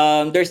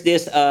there's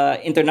this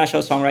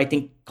international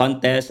songwriting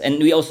contest, and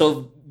we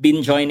also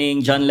been joining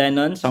John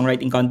Lennon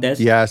songwriting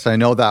contest. Yes, I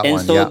know that And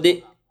one. so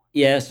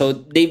Yeah. so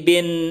they've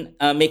been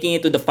making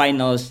it to the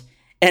finals.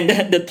 And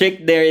the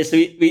trick there is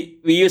we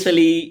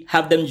usually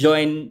have them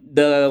join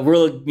the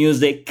world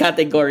music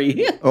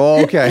category.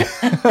 Oh, okay.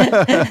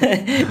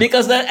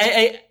 Because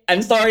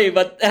I'm sorry,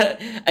 but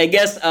I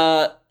guess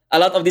a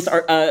lot of these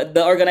are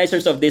the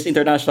organizers of this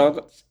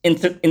international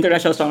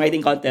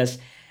songwriting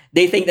contest.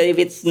 They think that if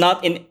it's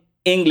not in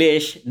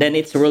English, then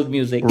it's world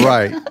music.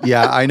 Right.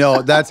 Yeah, I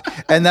know. That's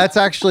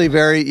actually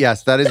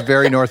that is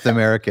very North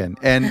American.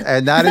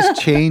 And that is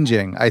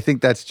changing. I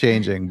think that's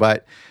changing.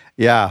 But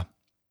yeah,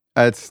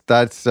 that's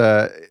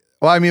well,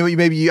 I mean,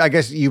 I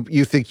guess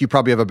you think you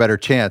probably have a better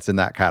chance in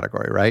that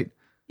category, right?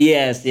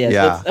 Yes.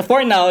 Yeah.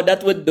 For now,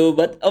 that would do.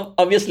 But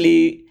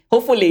obviously,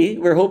 hopefully,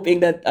 we're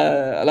hoping that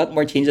a lot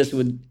more changes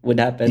would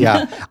happen.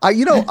 Yeah.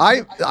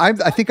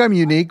 I think I'm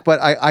unique, but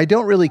I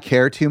don't really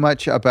care too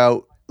much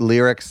about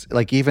lyrics,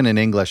 like even in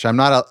English. I'm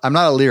not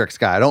a lyrics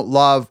guy.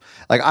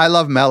 I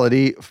love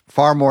melody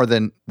far more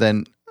than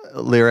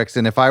lyrics.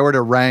 And if I were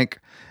to rank,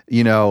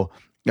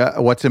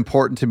 what's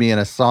important to me in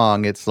a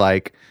song, it's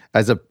like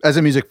as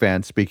a music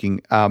fan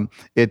speaking,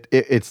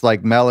 it's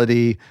like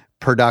melody,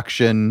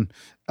 production,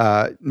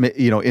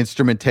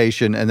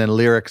 instrumentation, and then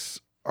lyrics,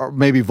 or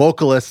maybe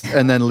vocalists,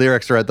 and then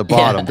lyrics are at the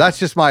bottom. Yeah. That's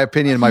just my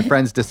opinion. My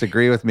friends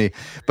disagree with me.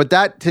 But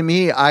that, to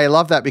me, I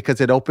love that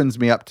because it opens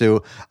me up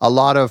to a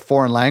lot of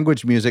foreign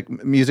language music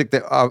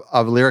that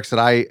of lyrics that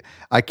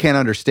I can't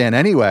understand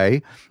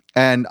anyway.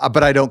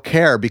 But I don't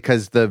care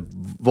because the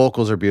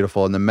vocals are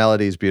beautiful and the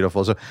melody is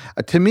beautiful. So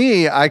to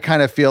me, I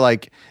kind of feel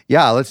like,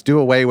 yeah, let's do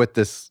away with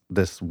this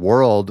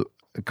world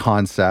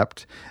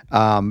concept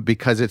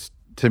because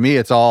to me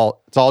it's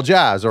all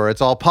jazz or it's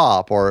all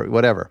pop or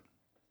whatever.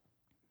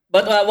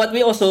 But what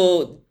we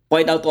also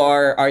point out to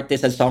our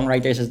artists and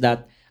songwriters is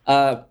that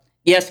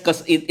yes,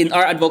 because in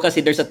our advocacy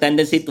there's a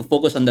tendency to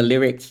focus on the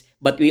lyrics,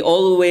 but we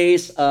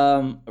always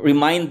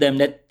remind them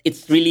that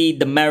it's really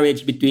the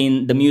marriage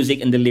between the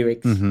music and the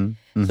lyrics.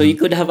 So you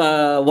could have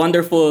a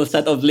wonderful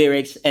set of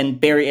lyrics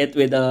and pair it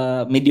with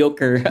a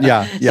mediocre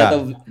Yeah, set yeah.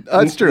 of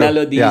That's true.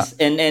 melodies,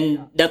 Yeah.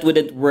 and that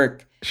wouldn't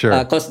work. Sure.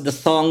 Because the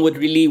song would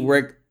really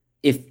work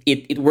if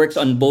it works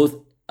on both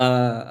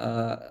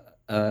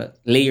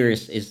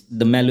layers, is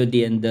the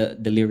melody and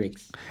the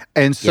lyrics.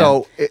 And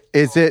so,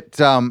 is it,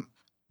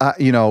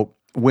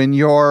 when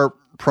you're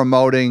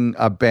promoting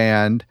a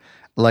band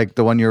like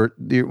the one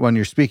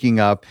you're speaking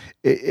of,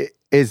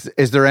 is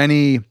there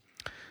any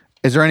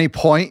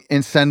point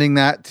in sending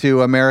that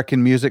to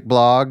American music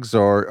blogs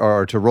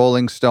or to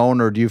Rolling Stone,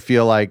 or do you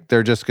feel like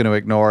they're just going to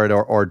ignore it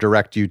or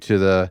direct you to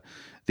the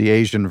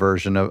Asian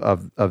version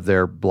of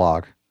their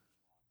blog?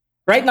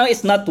 Right now,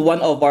 it's not one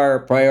of our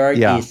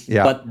priorities,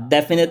 Yeah. but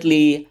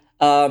definitely,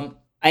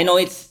 I know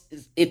it's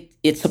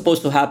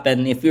supposed to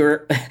happen. If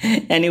you're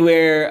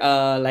anywhere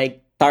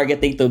like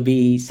targeting to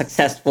be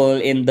successful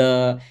in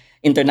the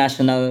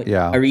international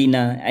Yeah.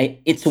 arena,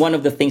 it's one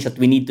of the things that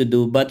we need to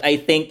do. But I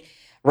think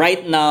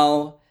right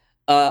now,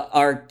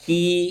 our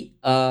key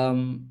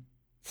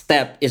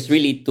step is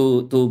really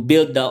to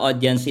build the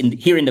audience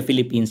here in the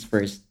Philippines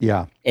first.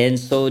 Yeah. And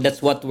so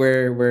that's what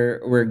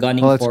we're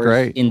gunning Well, that's for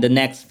great. in the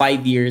next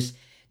 5 years.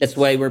 That's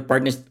why we're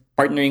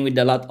partnering with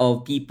a lot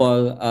of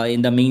people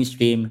in the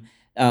mainstream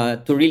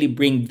to really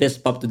bring this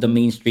pop to the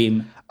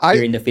mainstream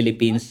here in the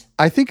Philippines.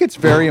 I think it's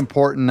very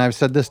important. I've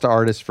said this to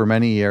artists for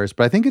many years,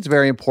 but I think it's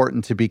very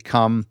important to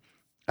become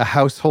a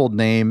household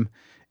name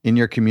in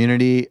your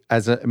community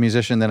as a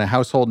musician, then a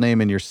household name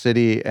in your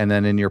city, and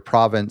then in your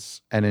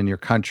province and in your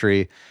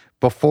country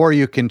before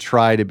you can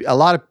try to be. A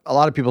lot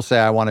of people say,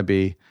 I want to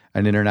be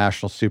an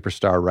international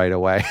superstar right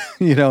away,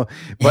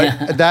 but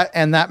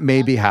that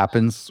maybe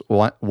happens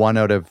one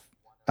out of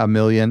a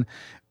million.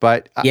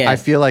 But I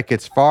feel like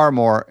it's far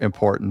more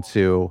important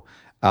to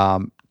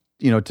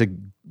do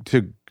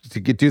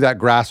that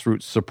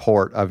grassroots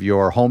support of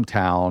your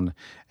hometown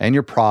and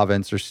your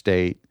province or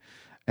state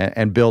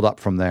and build up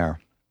from there.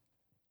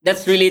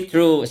 That's really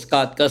true,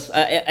 Scott, because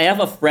I have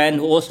a friend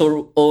who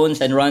also owns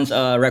and runs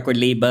a record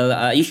label.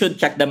 You should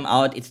check them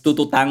out. It's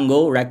Tutu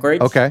Tango Records.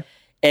 Okay.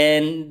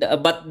 And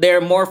but they're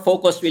more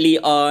focused really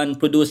on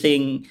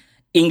producing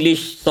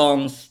English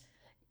songs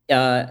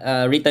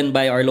written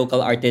by our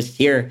local artists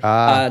here.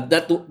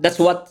 That's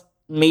what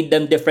made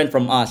them different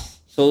from us.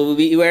 So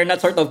we're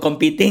not sort of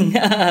competing.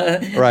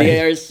 Right.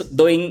 They are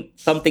doing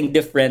something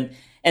different.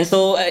 And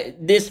so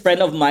this friend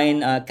of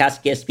mine,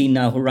 Kaski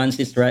Espina, who runs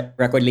this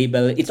record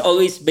label, it's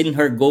always been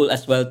her goal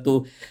as well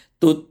to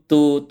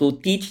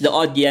teach the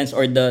audience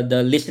or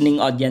the listening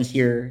audience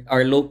here,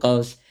 our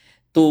locals,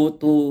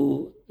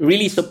 to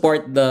really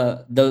support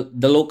the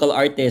local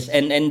artists.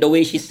 And the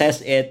way she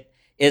says it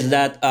is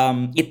that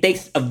it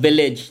takes a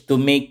village to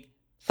make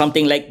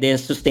something like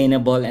this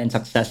sustainable and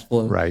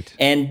successful. Right.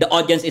 And the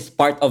audience is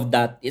part of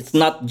that. It's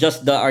not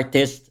just the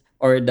artist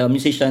or the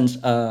musician's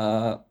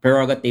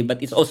prerogative,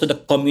 but it's also the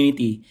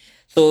community.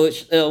 So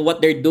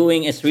what they're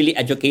doing is really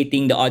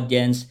educating the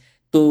audience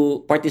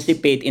to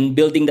participate in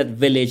building that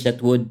village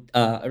that would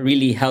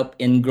really help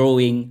in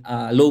growing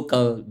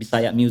local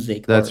Bisaya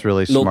music. That's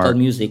really local smart.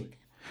 music.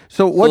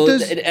 So what So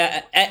does...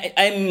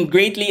 I'm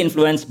greatly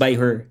influenced by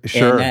her.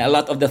 Sure. And a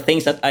lot of the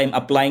things that I'm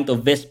applying to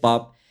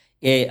Vispop,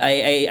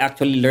 I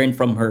actually learned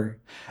from her.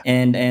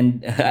 And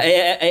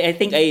I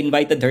think I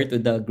invited her to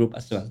the group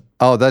as well.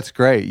 Oh, that's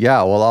great.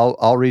 Yeah. Well,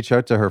 I'll reach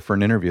out to her for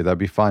an interview. That'd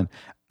be fun.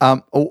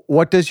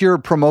 What does your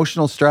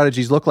promotional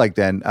strategies look like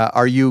then?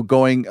 Are you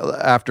going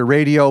after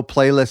radio,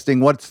 playlisting?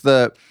 What's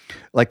at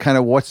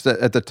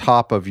the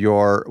top of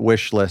your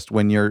wish list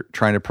when you're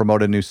trying to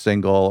promote a new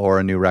single or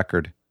a new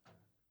record?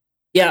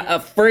 Yeah,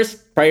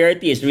 first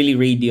priority is really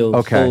radio.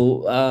 Okay.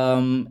 So,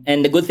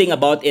 and the good thing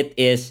about it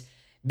is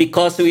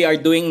because we are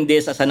doing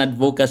this as an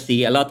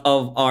advocacy, a lot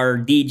of our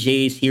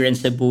DJs here in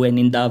Cebu and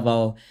in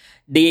Davao,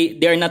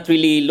 they're not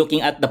really looking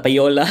at the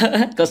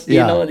payola because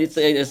it's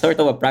a sort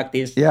of a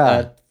practice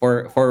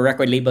for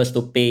record labels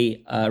to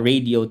pay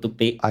radio to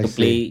play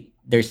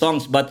their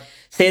songs. But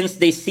since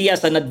they see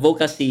us an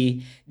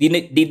advocacy,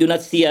 they do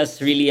not see us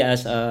really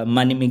as a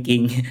money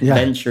making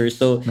venture.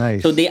 So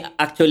Nice. so they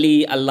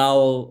actually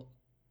allow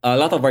a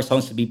lot of our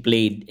songs to be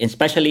played,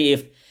 especially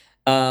if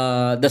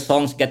the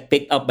songs get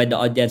picked up by the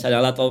audience and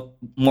a lot of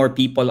more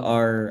people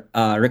are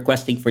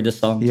requesting for the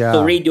song. Yeah.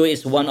 So radio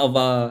is one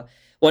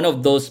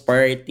of those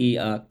priority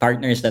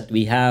partners that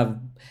we have.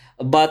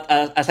 But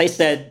as I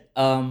said,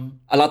 a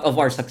lot of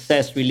our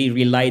success really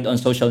relied on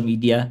social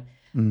media.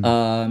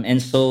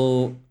 And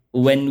so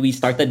when we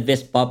started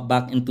Vispop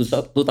back in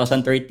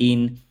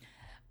 2013,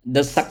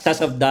 the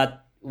success of that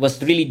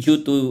was really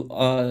due to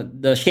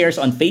the shares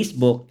on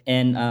Facebook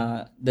and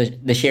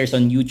the shares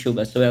on YouTube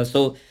as well.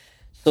 So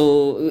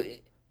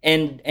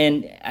and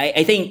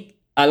I think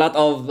a lot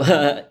of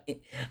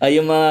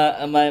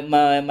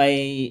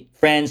my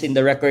friends in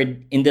the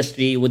record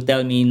industry would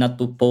tell me not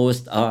to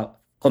post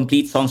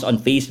complete songs on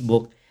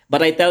Facebook.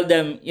 But I tell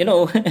them,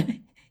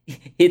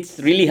 it's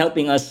really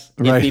helping us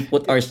if Right. we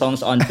put our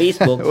songs on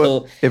Facebook.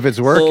 So If it's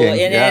so working,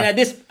 and yeah.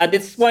 at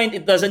this point,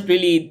 it doesn't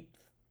really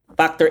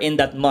factor in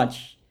that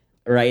much,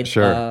 right?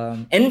 Sure.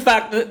 And in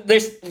fact,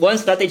 there's one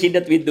strategy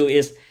that we do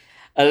is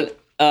uh,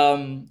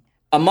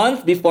 a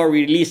month before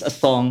we release a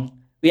song,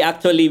 we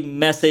actually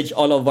message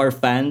all of our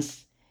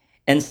fans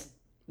and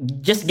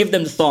just give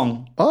them the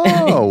song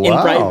Oh, in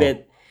wow.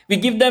 private. We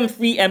give them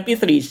free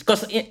MP3s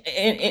because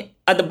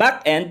at the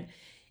back end,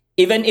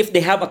 even if they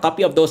have a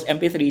copy of those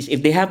MP3s,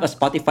 if they have a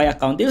Spotify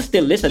account, they'll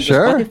still listen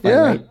Sure, to Spotify,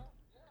 yeah. right?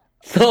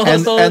 So,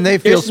 And they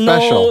feel there's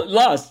special. no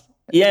loss.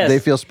 Yes. They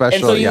feel special,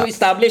 And so you yeah.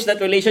 establish that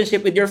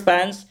relationship with your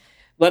fans,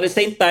 but at the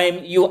same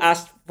time, you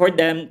ask for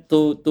them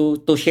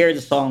to share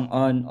the song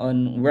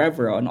on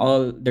wherever, on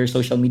all their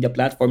social media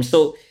platforms.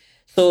 So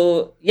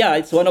yeah,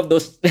 it's one of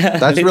those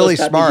That's little really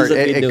strategies smart.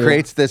 that we It do.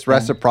 creates this Yeah.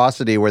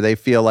 reciprocity where they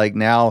feel like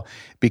now,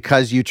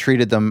 because you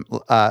treated them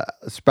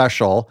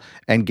special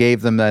and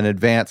gave them an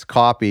advance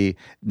copy,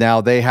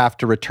 now they have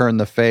to return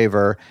the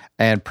favor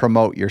and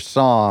promote your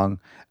song,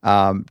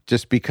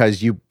 just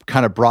because you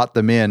kind of brought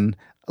them in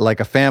like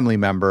a family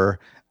member,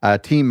 a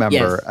team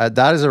member. Yes.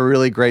 That is a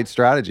really great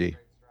strategy.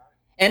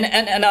 And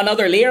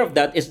another layer of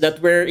that is that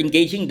we're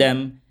engaging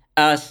them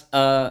as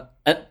a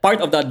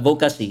part of the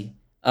advocacy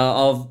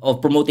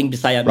of promoting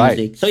Bisaya Right.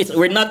 music. So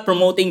we're not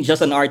promoting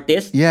just an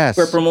artist. Yes.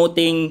 We're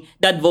promoting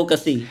the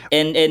advocacy,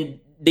 and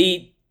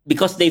they,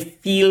 because they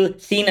feel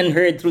seen and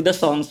heard through the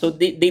song, so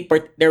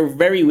they're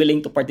very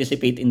willing to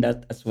participate in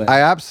that as well. I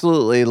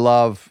absolutely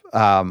love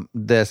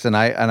this, and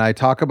I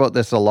talk about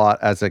this a lot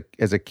as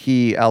a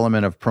key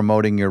element of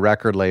promoting your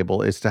record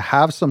label is to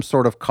have some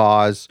sort of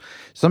cause,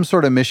 some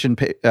sort of mission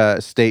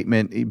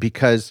statement,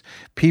 because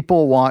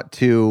people want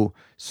to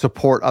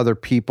support other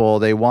people.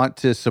 They want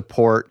to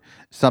support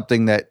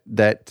something that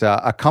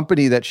a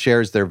company that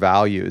shares their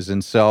values.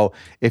 And so,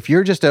 if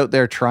you're just out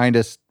there trying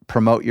to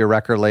promote your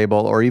record label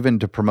or even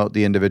to promote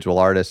the individual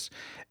artists,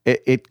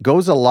 it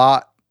goes a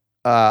lot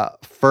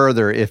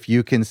further if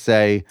you can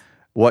say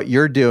what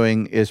you're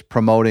doing is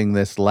promoting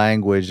this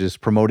language, is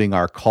promoting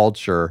our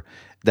culture.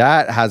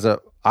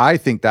 I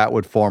think that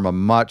would form a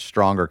much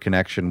stronger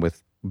connection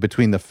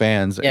between the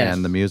fans Yes.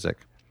 and the music.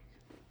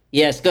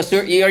 Yes, because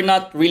you're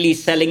not really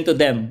selling to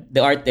them,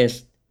 the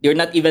artist. You're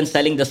not even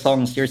selling the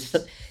songs.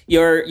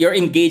 You're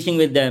engaging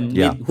with them,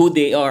 Yeah. with who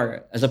they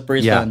are as a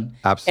person.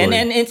 absolutely.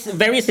 And it's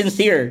very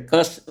sincere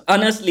because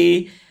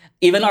honestly,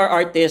 even our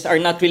artists are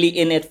not really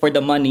in it for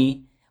the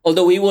money.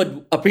 Although we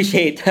would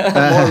appreciate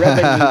more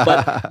revenue,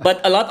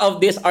 but a lot of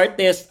these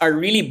artists are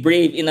really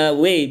brave in a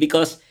way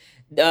because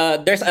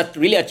there's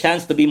really a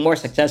chance to be more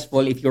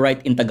successful if you write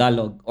in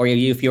Tagalog or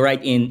if you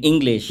write in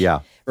English.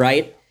 Yeah.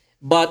 Right.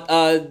 But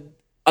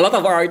a lot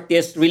of our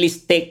artists really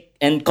stick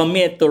and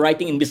commit to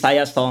writing in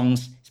Bisaya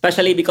songs,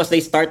 especially because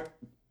they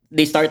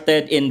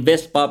started in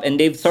Vispop and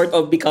they've sort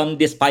of become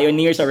these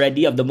pioneers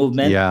already of the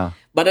movement. Yeah.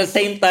 But at the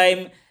same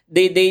time,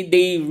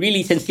 they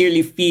really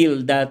sincerely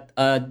feel that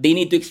they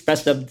need to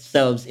express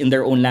themselves in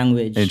their own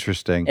language.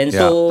 Interesting. And Yeah,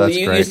 so that's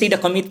you great. see the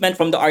commitment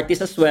from the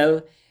artists as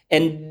well.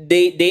 And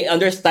they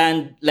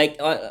understand, like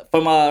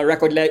from a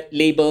record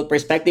label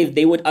perspective,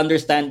 they would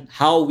understand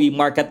how we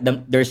market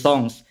their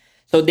songs.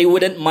 So they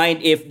wouldn't mind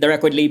if the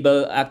record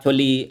label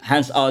actually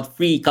hands out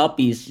free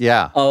copies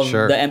Yeah, of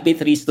sure. the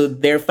MP3s to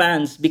their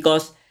fans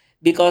because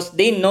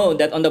they know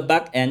that on the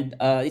back end,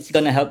 it's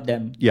gonna help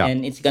them. Yeah.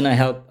 And it's gonna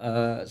help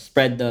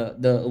spread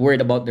the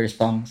word about their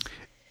songs.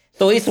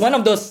 So it's one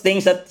of those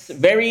things that's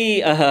very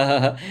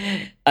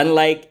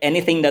unlike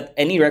anything that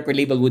any record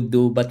label would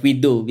do, but we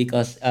do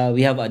because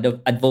we have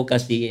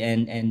advocacy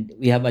and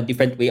we have a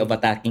different way of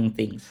attacking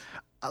things.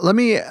 Let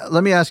me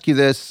ask you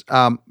this.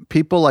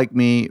 People like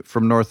me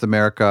from North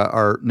America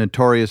are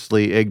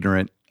notoriously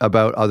ignorant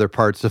about other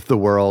parts of the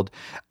world.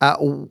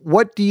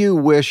 What do you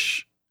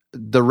wish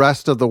the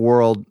rest of the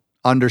world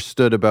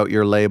understood about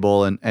your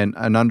label and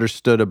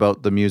understood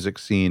about the music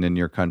scene in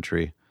your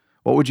country?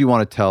 What would you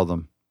want to tell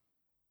them?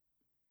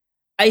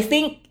 I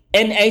think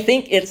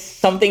it's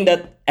something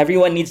that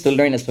everyone needs to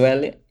learn as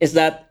well, is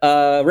that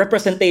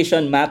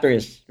representation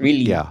matters,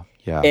 really.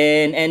 Yeah.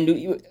 And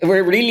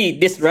we're really,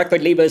 this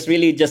record label is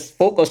really just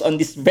focused on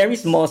this very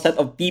small set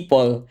of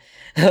people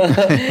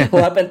who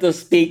happen to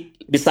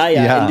speak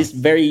Bisaya in this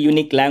very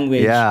unique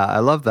language. Yeah, I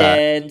love that.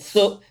 And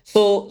so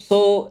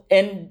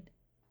and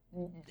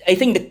I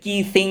think the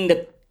key thing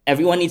that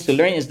everyone needs to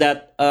learn is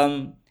that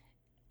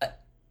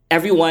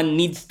everyone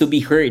needs to be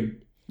heard.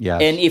 Yes.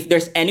 And if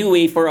there's any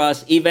way for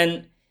us,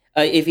 even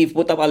if you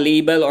put up a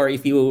label or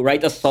if you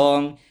write a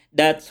song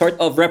that sort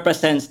of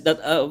represents that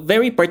a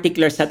very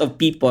particular set of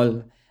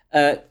people,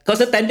 because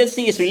the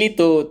tendency is really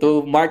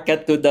to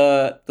market to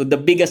the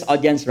biggest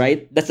audience,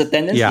 right? That's the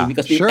tendency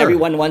because sure.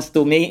 everyone wants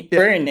to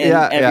earn and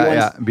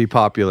everyone be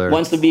popular.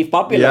 wants to be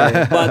popular.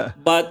 Yeah.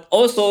 But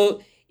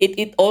also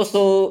it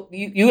also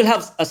you will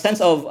have a sense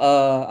of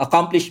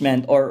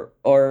accomplishment,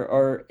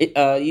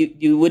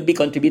 you would be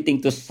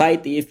contributing to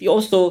society if you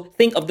also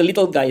think of the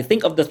little guy,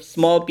 think of the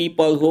small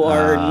people who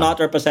are not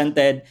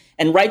represented,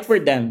 and write for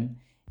them.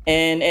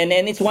 And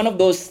it's one of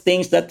those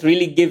things that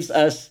really gives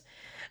us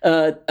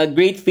a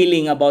great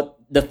feeling about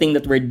the thing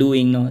that we're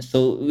doing. No?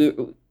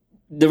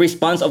 The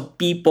response of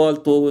people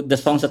to the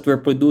songs that we're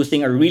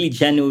producing are really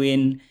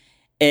genuine,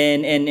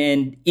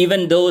 and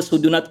even those who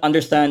do not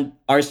understand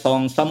our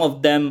songs, some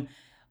of them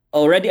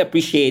already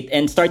appreciate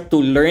and start to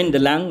learn the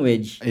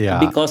language Yeah.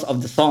 because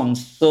of the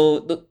songs. So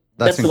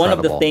That's that's one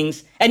of the incredible.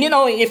 things. And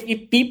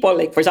if people,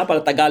 like for example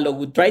Tagalog,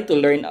 would try to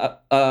learn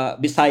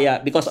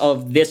Bisaya because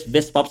of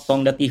this pop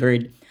song that he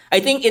heard, I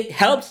think it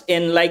helps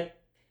in, like,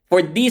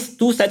 for these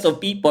two sets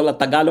of people, a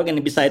Tagalog and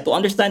a Bisaya, to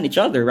understand each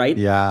other, right?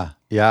 Yeah.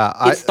 Yeah.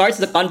 It starts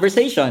the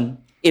conversation.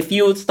 If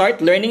you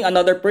start learning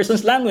another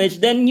person's language,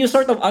 then you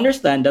sort of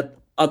understand that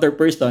other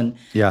person.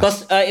 Yes.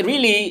 Because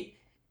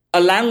a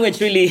language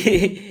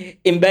really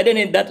embedded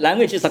in that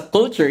language is a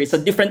culture. It's a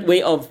different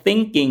way of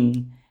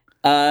thinking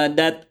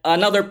that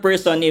another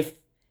person if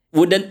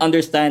wouldn't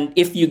understand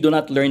if you do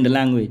not learn the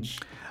language.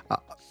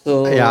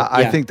 So Yeah,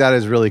 I think that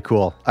is really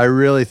cool. I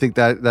really think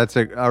that's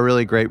a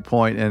really great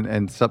point,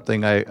 and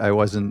something I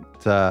wasn't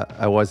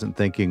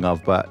thinking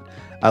of, but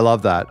I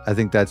love that. I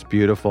think that's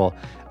beautiful.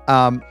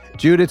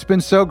 Jude, it's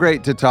been so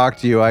great to talk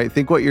to you. I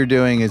think what you're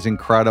doing is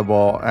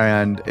incredible,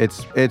 and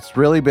it's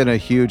really been a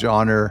huge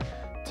honor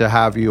to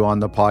have you on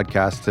the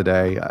podcast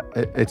today.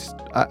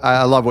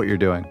 I love what you're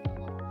doing.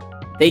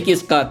 Thank you,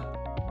 Scott.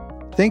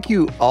 Thank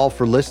you all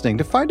for listening.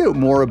 To find out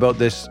more about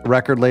this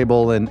record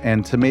label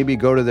and to maybe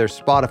go to their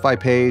Spotify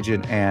page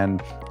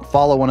and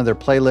follow one of their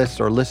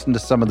playlists or listen to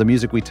some of the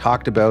music we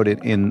talked about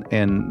in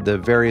the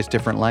various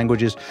different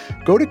languages,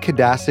 go to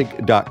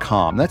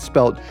Kadasig.com. That's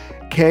spelled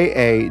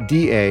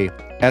Kadasig.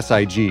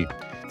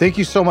 Thank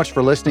you so much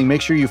for listening.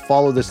 Make sure you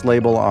follow this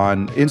label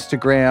on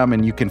Instagram,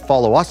 and you can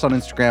follow us on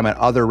Instagram at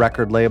Other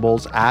Record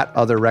Labels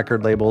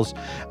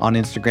on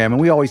Instagram. And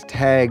we always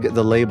tag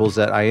the labels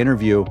that I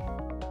interview.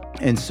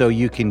 And so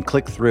you can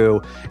click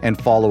through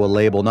and follow a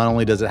label. Not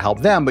only does it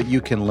help them, but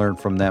you can learn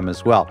from them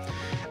as well.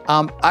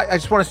 I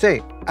just want to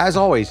say, as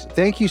always,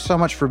 thank you so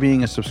much for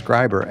being a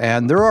subscriber.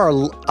 And there are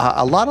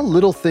a lot of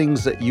little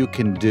things that you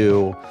can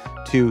do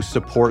to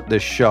support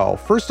this show.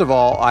 First of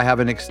all, I have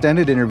an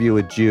extended interview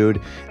with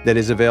Jude that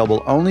is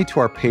available only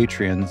to our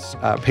patrons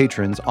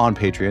on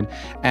Patreon,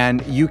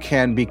 and you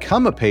can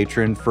become a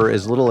patron for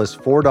as little as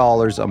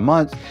 $4 a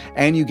month,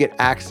 and you get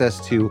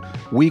access to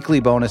weekly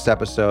bonus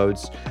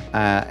episodes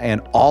and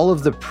all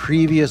of the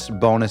previous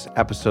bonus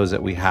episodes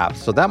that we have.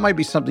 So that might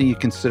be something you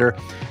consider.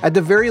 At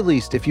the very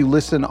least, if you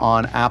listen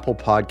on Apple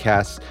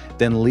Podcasts,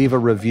 then leave a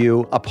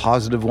review, a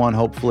positive one,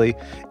 hopefully.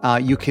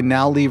 You can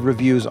now leave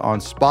reviews on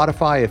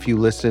Spotify if you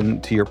listen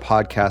to your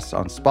podcasts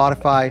on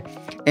Spotify.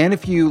 And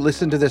if you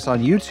listen to this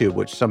on YouTube,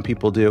 which some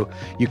people do,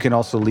 you can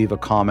also leave a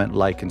comment,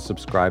 like, and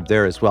subscribe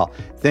there as well.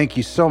 Thank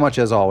you so much,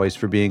 as always,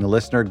 for being a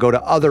listener. Go to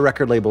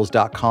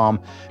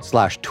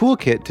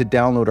otherrecordlabels.com/toolkit to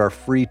download our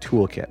free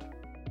toolkit.